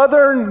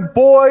southern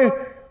boy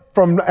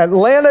from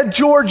Atlanta,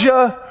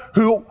 Georgia,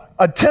 who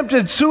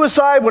attempted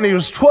suicide when he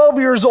was 12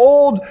 years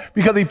old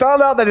because he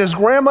found out that his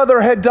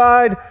grandmother had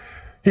died.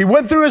 He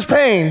went through his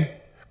pain,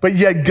 but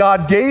yet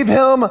God gave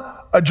him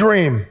a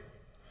dream.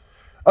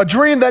 A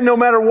dream that no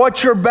matter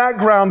what your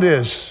background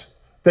is,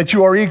 that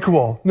you are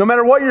equal. No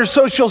matter what your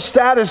social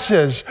status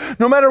is,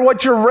 no matter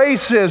what your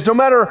race is, no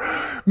matter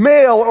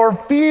male or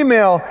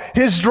female,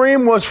 his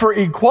dream was for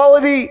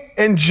equality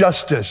and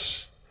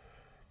justice.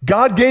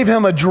 God gave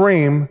him a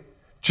dream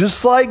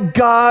just like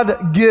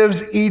God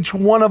gives each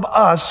one of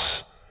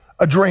us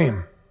a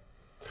dream.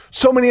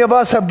 So many of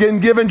us have been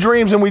given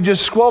dreams and we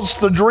just squelch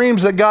the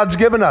dreams that God's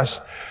given us.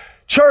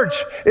 Church,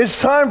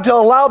 it's time to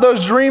allow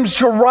those dreams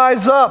to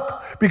rise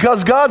up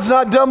because God's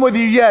not done with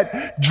you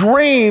yet.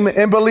 Dream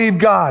and believe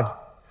God.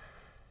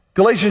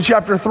 Galatians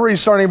chapter 3,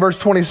 starting verse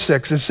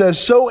 26, it says,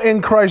 "So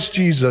in Christ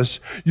Jesus,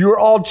 you are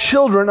all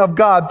children of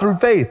God through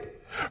faith.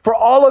 For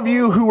all of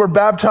you who were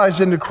baptized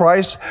into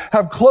Christ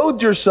have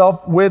clothed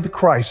yourself with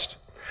Christ.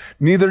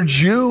 Neither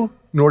Jew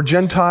nor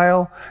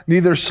Gentile,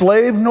 neither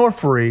slave nor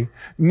free,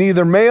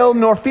 neither male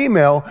nor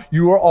female,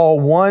 you are all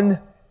one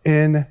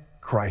in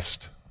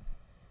Christ."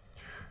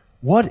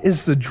 What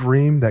is the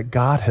dream that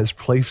God has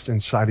placed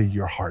inside of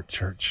your heart,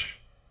 church?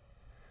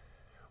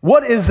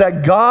 What is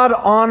that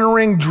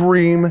God-honoring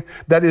dream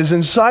that is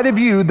inside of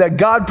you that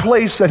God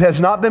placed that has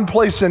not been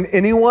placed in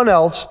anyone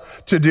else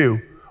to do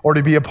or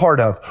to be a part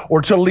of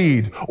or to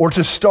lead or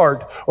to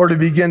start or to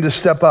begin to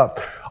step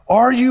up?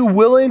 Are you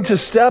willing to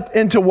step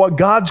into what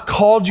God's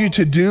called you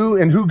to do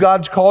and who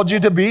God's called you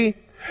to be?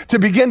 To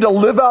begin to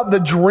live out the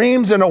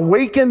dreams and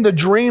awaken the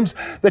dreams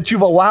that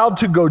you've allowed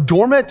to go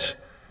dormant?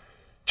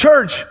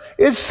 Church,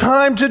 it's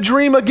time to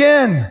dream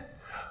again.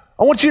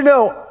 I want you to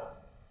know,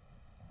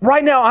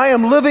 right now I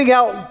am living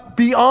out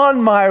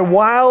beyond my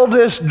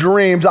wildest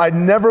dreams. I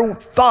never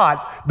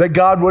thought that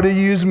God would have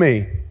used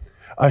me.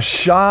 A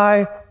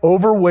shy,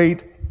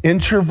 overweight,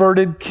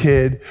 introverted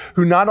kid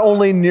who not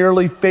only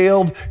nearly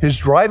failed his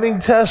driving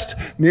test,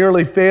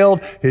 nearly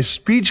failed his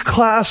speech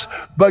class,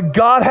 but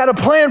God had a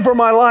plan for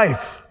my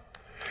life.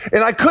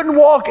 And I couldn't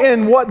walk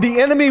in what the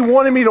enemy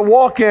wanted me to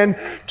walk in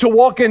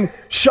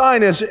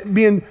shyness,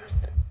 being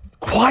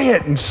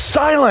quiet and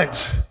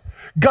silent.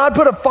 God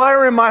put a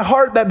fire in my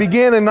heart that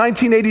began in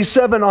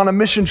 1987 on a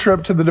mission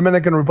trip to the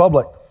Dominican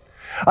Republic.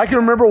 I can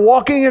remember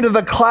walking into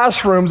the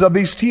classrooms of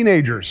these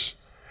teenagers.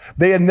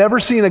 They had never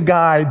seen a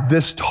guy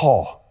this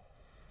tall.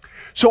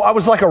 So I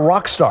was like a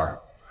rock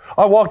star.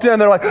 I walked in,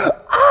 they're like,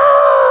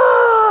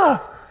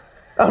 ah!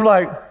 I'm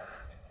like,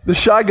 the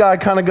shy guy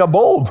kind of got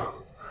bold.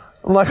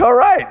 I'm like, all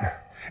right.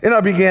 And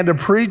I began to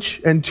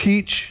preach and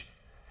teach.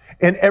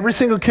 And every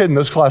single kid in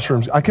those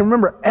classrooms, I can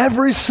remember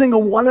every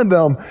single one of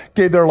them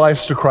gave their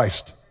lives to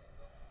Christ.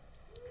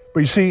 But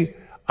you see,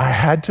 I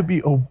had to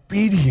be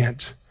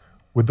obedient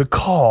with the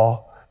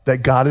call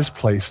that God has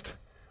placed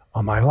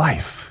on my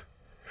life.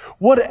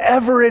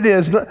 Whatever it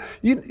is,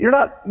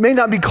 may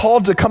not be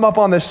called to come up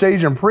on this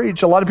stage and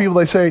preach. A lot of people,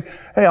 they say,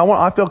 hey,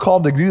 I feel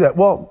called to do that.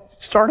 Well,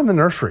 start in the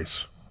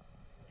nurseries,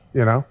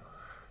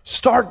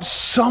 Start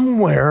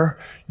somewhere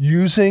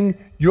using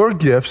your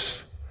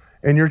gifts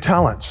and your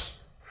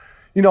talents.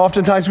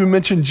 Oftentimes we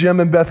mention Jim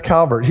and Beth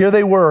Calvert. Here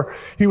they were.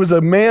 He was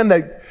a man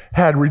that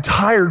had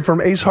retired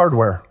from Ace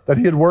Hardware, that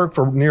he had worked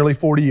for nearly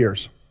 40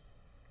 years.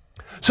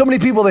 So many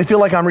people, they feel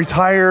like I'm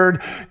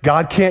retired.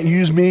 God can't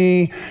use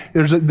me.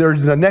 There's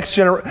the next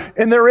generation,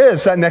 and there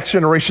is that next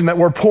generation that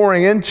we're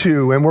pouring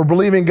into, and we're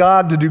believing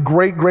God to do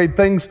great, great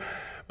things.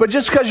 But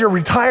just because you're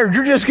retired,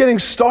 you're just getting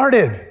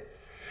started.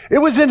 It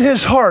was in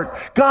his heart.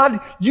 God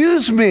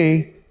used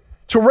me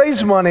to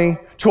raise money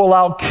to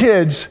allow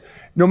kids,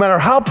 no matter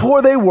how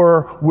poor they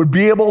were, would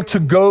be able to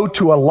go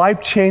to a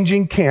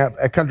life-changing camp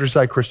at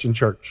Countryside Christian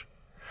Church.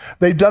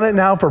 They've done it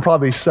now for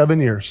probably 7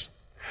 years.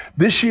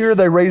 This year,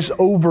 they raised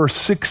over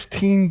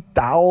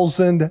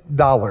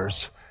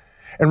 $16,000.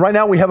 And right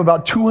now, we have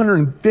about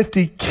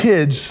 250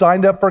 kids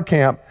signed up for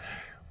camp.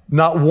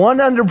 Not one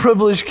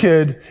underprivileged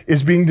kid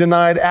is being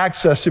denied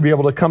access to be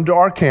able to come to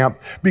our camp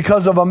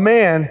because of a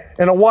man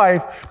and a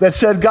wife that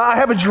said, God, I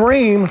have a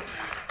dream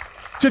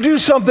to do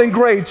something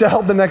great to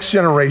help the next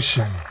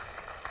generation.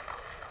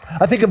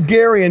 I think of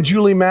Gary and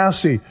Julie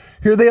Massey.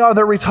 Here they are,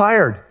 they're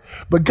retired.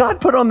 But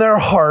God put on their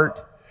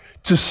heart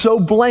to sew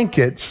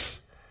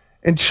blankets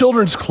and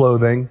children's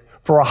clothing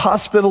for a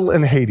hospital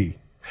in Haiti.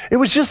 It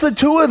was just the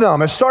two of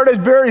them. It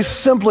started very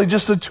simply,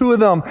 just the two of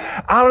them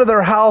out of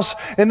their house,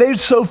 and they'd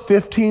sew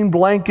 15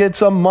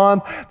 blankets a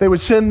month. They would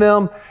send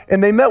them,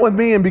 and they met with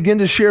me and began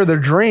to share their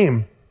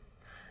dream.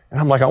 And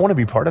I'm like, I want to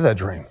be part of that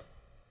dream.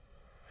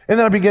 And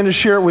then I began to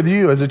share it with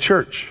you as a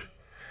church.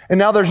 And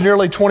now there's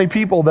nearly 20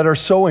 people that are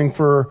sewing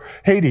for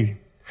Haiti.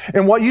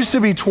 And what used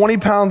to be 20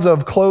 pounds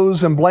of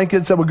clothes and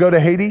blankets that would go to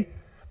Haiti,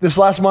 this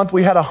last month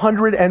we had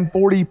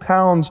 140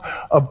 pounds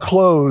of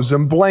clothes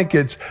and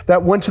blankets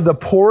that went to the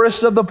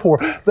poorest of the poor,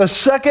 the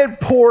second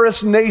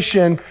poorest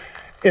nation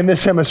in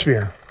this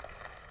hemisphere.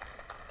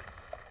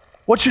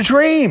 What's your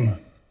dream?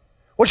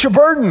 What's your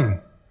burden?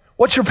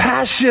 What's your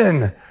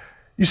passion?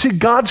 You see,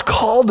 God's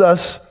called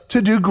us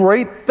to do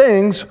great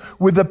things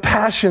with the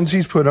passions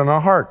he's put in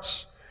our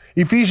hearts.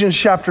 Ephesians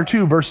chapter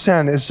 2, verse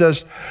 10, it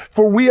says,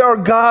 "For we are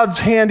God's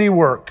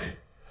handiwork,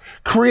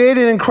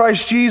 created in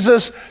Christ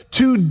Jesus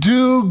to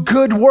do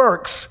good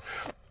works,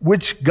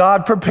 which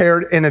God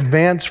prepared in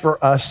advance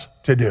for us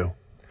to do."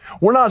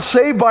 We're not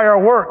saved by our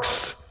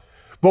works,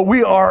 but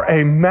we are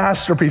a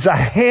masterpiece, a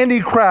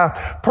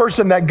handicraft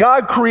person that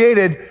God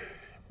created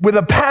with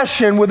a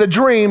passion, with a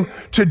dream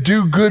to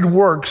do good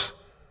works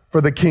for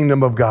the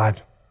kingdom of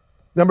God.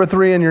 Number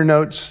 3 in your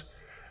notes,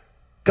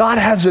 God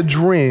has a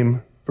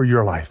dream for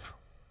your life.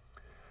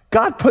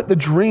 God put the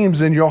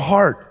dreams in your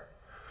heart.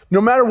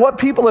 No matter what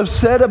people have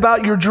said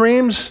about your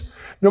dreams,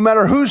 no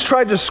matter who's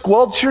tried to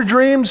squelch your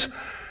dreams,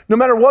 no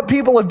matter what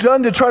people have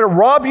done to try to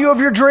rob you of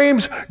your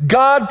dreams,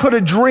 God put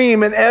a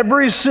dream in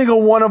every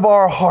single one of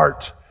our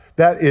heart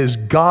that is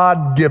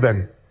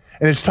God-given.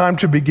 And it's time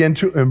to begin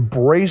to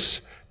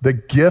embrace the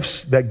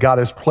gifts that God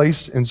has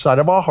placed inside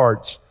of our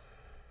hearts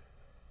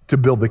to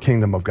build the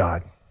kingdom of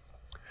God.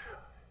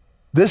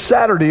 This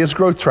Saturday is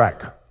Growth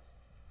Track.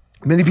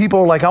 Many people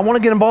are like, I want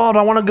to get involved.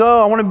 I want to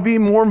go. I want to be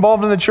more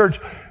involved in the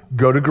church.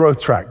 Go to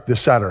Growth Track this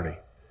Saturday.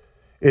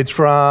 It's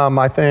from,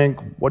 I think,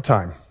 what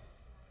time?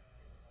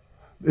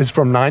 It's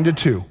from 9 to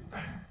 2.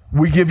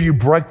 We give you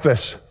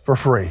breakfast for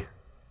free.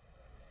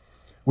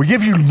 We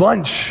give you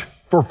lunch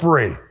for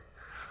free.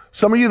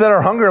 Some of you that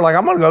are hungry are like,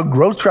 I'm going to go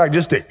Growth Track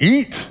just to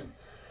eat.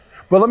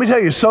 But let me tell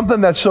you,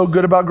 something that's so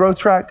good about Growth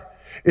Track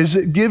is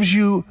it gives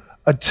you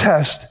a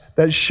test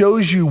that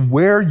shows you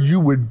where you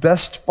would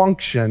best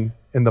function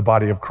in the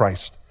body of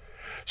Christ.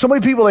 So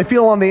many people, they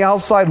feel on the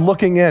outside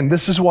looking in.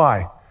 This is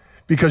why.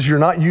 Because you're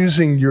not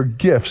using your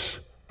gifts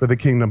for the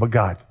kingdom of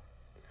God.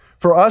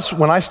 For us,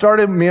 when I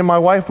started, me and my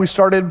wife, we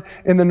started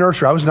in the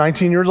nursery. I was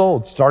 19 years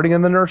old, starting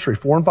in the nursery,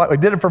 4 and 5. I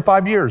did it for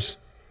 5 years.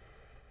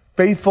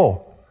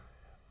 Faithful.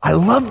 I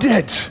loved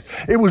it.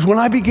 It was when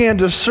I began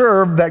to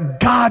serve that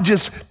God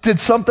just did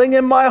something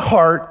in my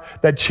heart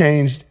that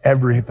changed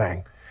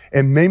everything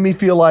and made me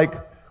feel like,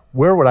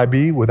 where would I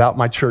be without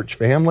my church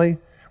family?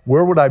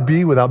 Where would I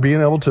be without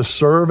being able to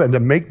serve and to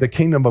make the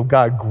kingdom of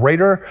God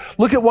greater?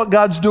 Look at what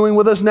God's doing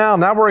with us now.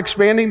 Now we're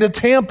expanding to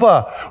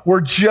Tampa.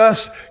 We're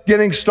just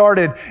getting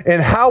started.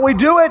 And how we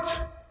do it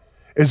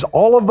is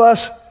all of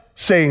us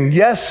saying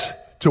yes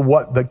to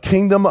what the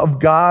kingdom of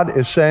God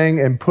is saying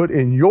and put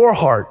in your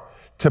heart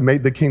to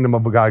make the kingdom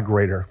of God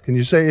greater. Can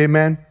you say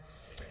amen?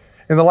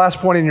 And the last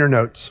point in your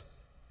notes,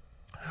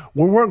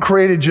 we weren't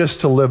created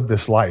just to live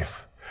this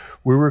life.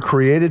 We were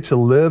created to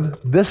live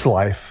this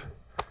life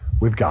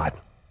with God.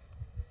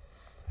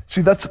 See,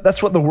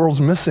 that's what the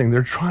world's missing.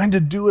 They're trying to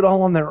do it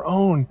all on their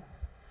own.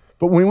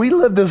 But when we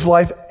live this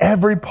life,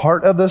 every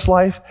part of this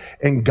life,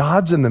 and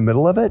God's in the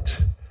middle of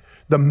it,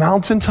 the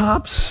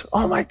mountaintops,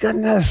 oh my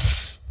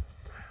goodness.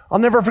 I'll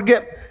never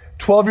forget,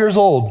 12 years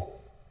old,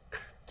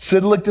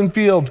 Sid Lichten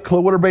Field,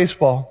 Clearwater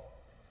Baseball.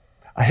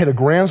 I hit a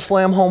grand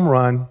slam home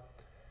run,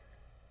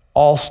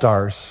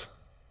 all-stars,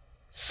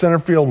 center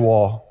field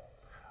wall.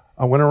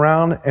 I went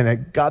around and I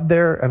got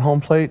there at home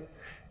plate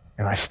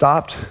and I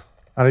stopped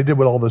and I did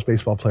what all those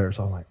baseball players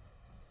are like.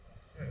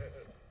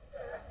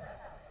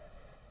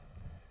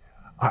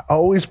 I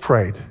always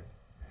prayed,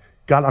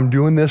 God, I'm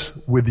doing this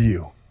with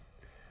you.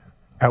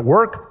 At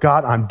work,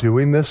 God, I'm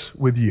doing this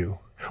with you.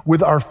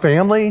 With our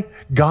family,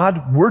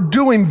 God, we're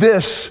doing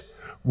this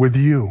with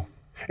you.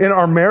 In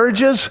our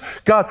marriages,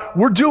 God,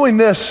 we're doing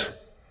this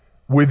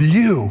with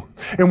you.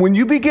 And when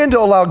you begin to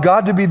allow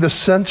God to be the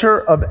center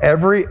of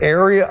every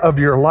area of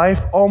your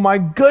life, oh my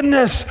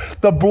goodness,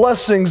 the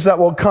blessings that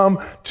will come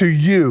to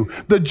you,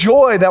 the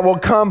joy that will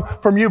come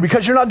from you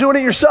because you're not doing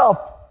it yourself.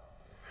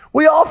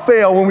 We all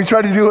fail when we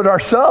try to do it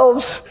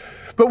ourselves,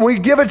 but when we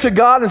give it to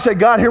God and say,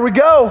 God, here we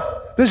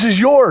go. This is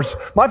yours.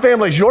 My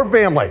family is your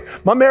family.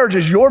 My marriage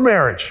is your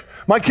marriage.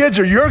 My kids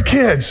are your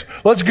kids.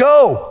 Let's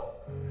go.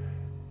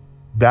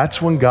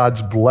 That's when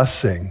God's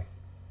blessing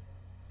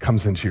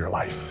comes into your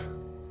life,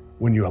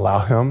 when you allow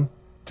him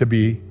to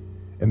be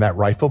in that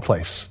rightful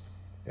place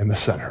in the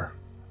center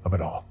of it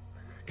all.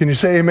 Can you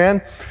say amen?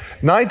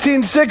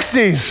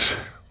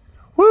 1960s.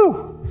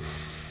 Woo.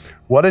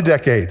 What a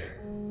decade.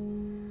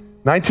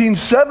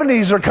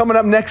 1970s are coming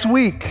up next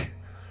week.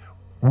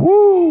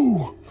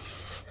 Woo.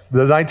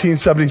 the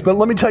 1970s. But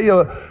let me tell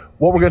you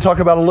what we're going to talk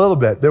about a little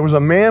bit. There was a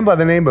man by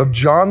the name of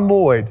John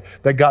Lloyd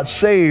that got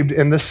saved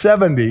in the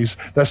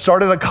 70s that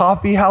started a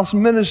coffee house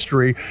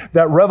ministry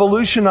that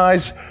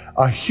revolutionized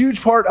a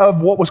huge part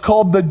of what was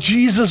called the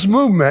Jesus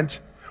movement,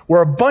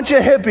 where a bunch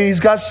of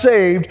hippies got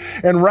saved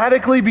and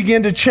radically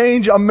began to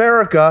change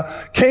America,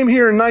 came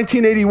here in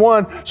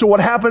 1981. So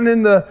what happened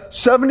in the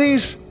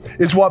 70s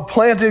is what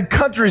planted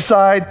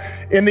Countryside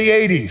in the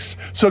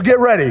 80s. So get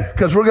ready,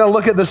 because we're going to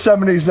look at the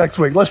 70s next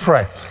week. Let's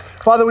pray.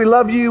 Father, we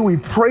love you, we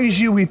praise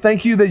you, we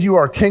thank you that you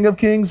are King of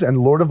Kings and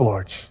Lord of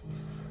Lords.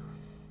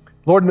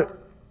 Lord,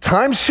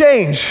 times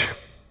change,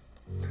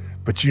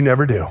 but you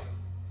never do.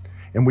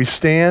 And we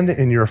stand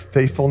in your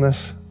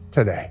faithfulness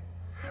today.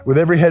 With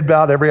every head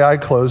bowed, every eye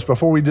closed,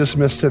 before we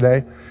dismiss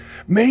today,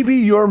 maybe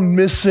you're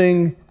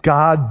missing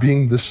God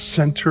being the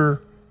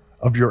center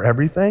of your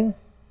everything.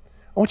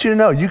 I want you to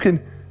know you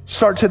can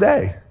start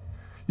today.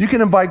 You can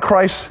invite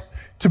Christ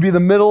to be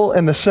the middle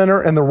and the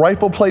center and the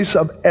rightful place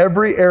of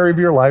every area of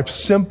your life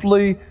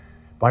simply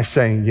by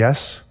saying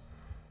yes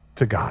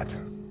to God.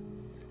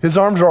 His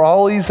arms are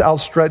always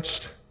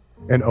outstretched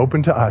and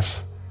open to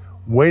us,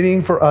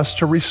 waiting for us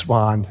to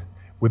respond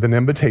with an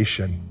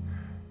invitation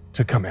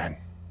to come in.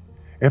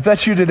 If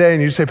that's you today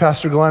and you say,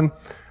 Pastor Glenn,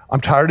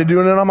 I'm tired of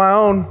doing it on my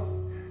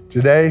own,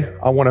 today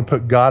I want to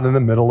put God in the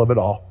middle of it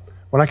all.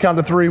 When I count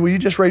to 3, will you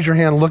just raise your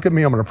hand, look at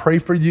me, I'm going to pray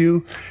for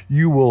you.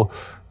 You will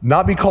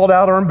not be called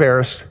out or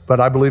embarrassed, but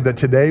I believe that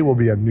today will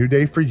be a new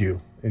day for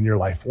you in your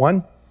life.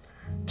 1,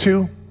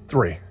 2,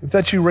 3. If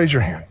that's you, raise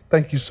your hand.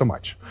 Thank you so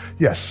much.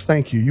 Yes,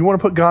 thank you. You want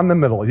to put God in the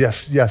middle?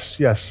 Yes, yes,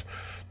 yes.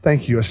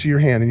 Thank you. I see your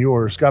hand and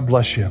yours. God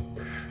bless you.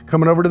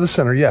 Coming over to the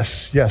center.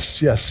 Yes,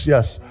 yes, yes,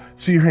 yes.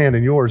 See your hand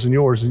and yours and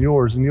yours and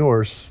yours and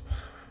yours.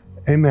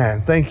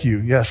 Amen. Thank you.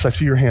 Yes, I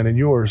see your hand and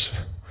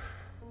yours.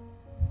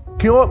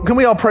 Can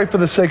we all pray for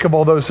the sake of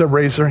all those that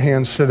raise their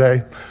hands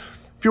today?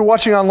 If you're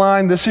watching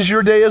online, this is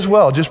your day as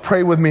well. Just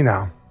pray with me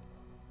now.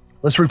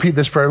 Let's repeat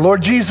this prayer.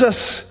 Lord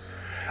Jesus,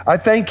 I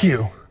thank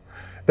you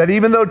that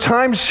even though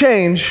times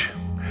change,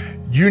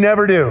 you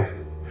never do.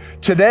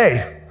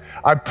 Today,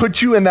 I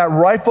put you in that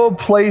rightful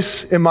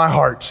place in my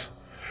heart,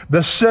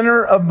 the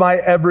center of my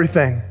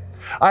everything.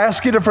 I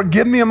ask you to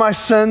forgive me of my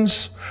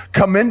sins,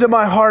 come into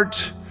my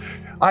heart.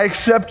 I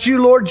accept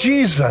you, Lord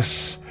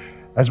Jesus,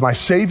 as my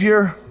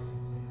Savior,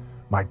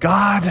 my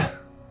God,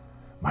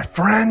 my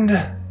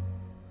friend,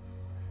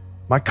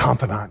 my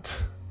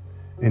confidant.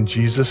 In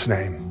Jesus'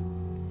 name,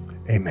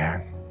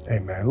 amen.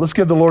 Amen. Let's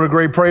give the Lord a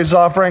great praise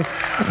offering.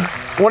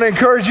 I want to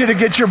encourage you to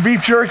get your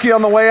beef jerky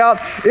on the way out.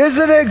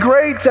 Isn't it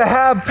great to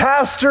have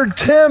Pastor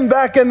Tim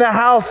back in the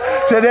house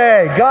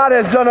today? God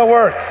has done a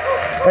work.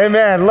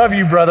 Amen. Love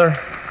you, brother.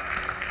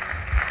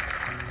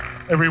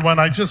 Everyone,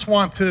 I just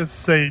want to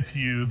say to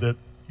you that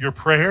your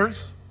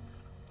prayers,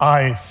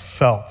 I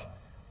felt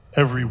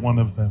every one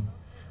of them.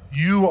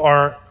 You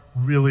are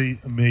really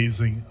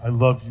amazing. I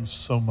love you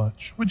so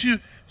much. Would you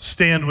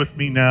stand with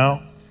me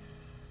now?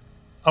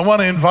 I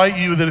want to invite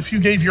you that if you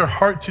gave your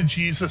heart to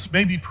Jesus,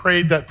 maybe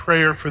prayed that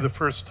prayer for the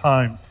first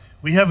time,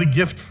 we have a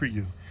gift for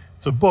you.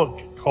 It's a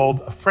book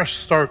called A Fresh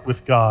Start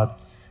with God.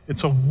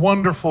 It's a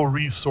wonderful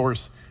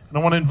resource. And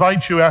I want to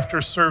invite you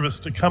after service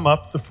to come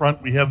up the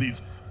front. We have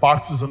these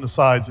boxes on the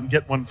sides and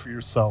get one for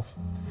yourself.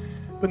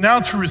 But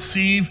now to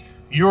receive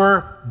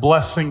your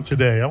blessing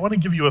today, I want to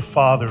give you a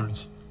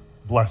Father's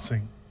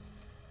blessing.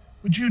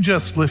 Would you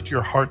just lift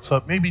your hearts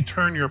up, maybe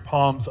turn your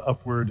palms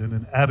upward in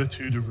an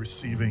attitude of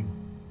receiving?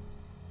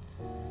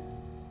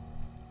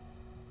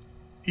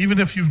 Even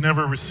if you've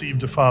never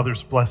received a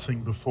Father's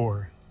blessing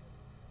before,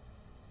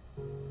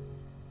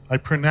 I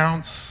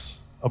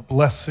pronounce a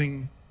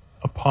blessing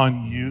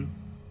upon you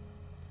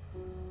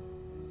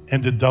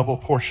and a double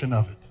portion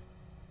of it.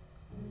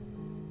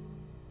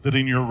 That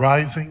in your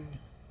rising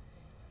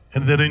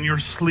and that in your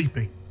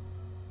sleeping,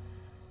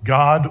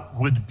 God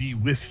would be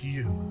with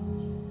you,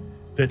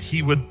 that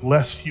he would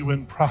bless you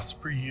and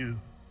prosper you,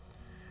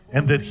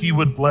 and that he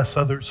would bless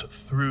others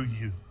through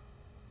you.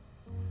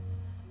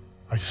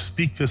 I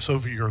speak this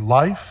over your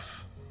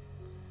life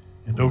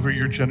and over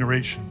your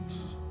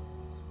generations.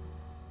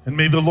 And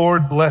may the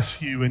Lord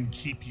bless you and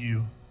keep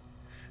you.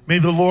 May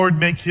the Lord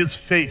make his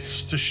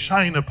face to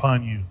shine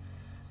upon you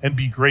and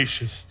be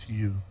gracious to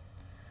you.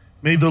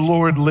 May the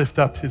Lord lift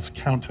up his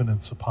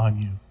countenance upon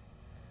you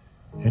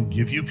and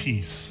give you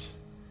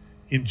peace.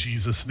 In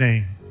Jesus'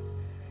 name,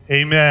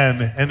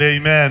 amen and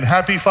amen.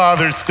 Happy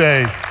Father's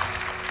Day.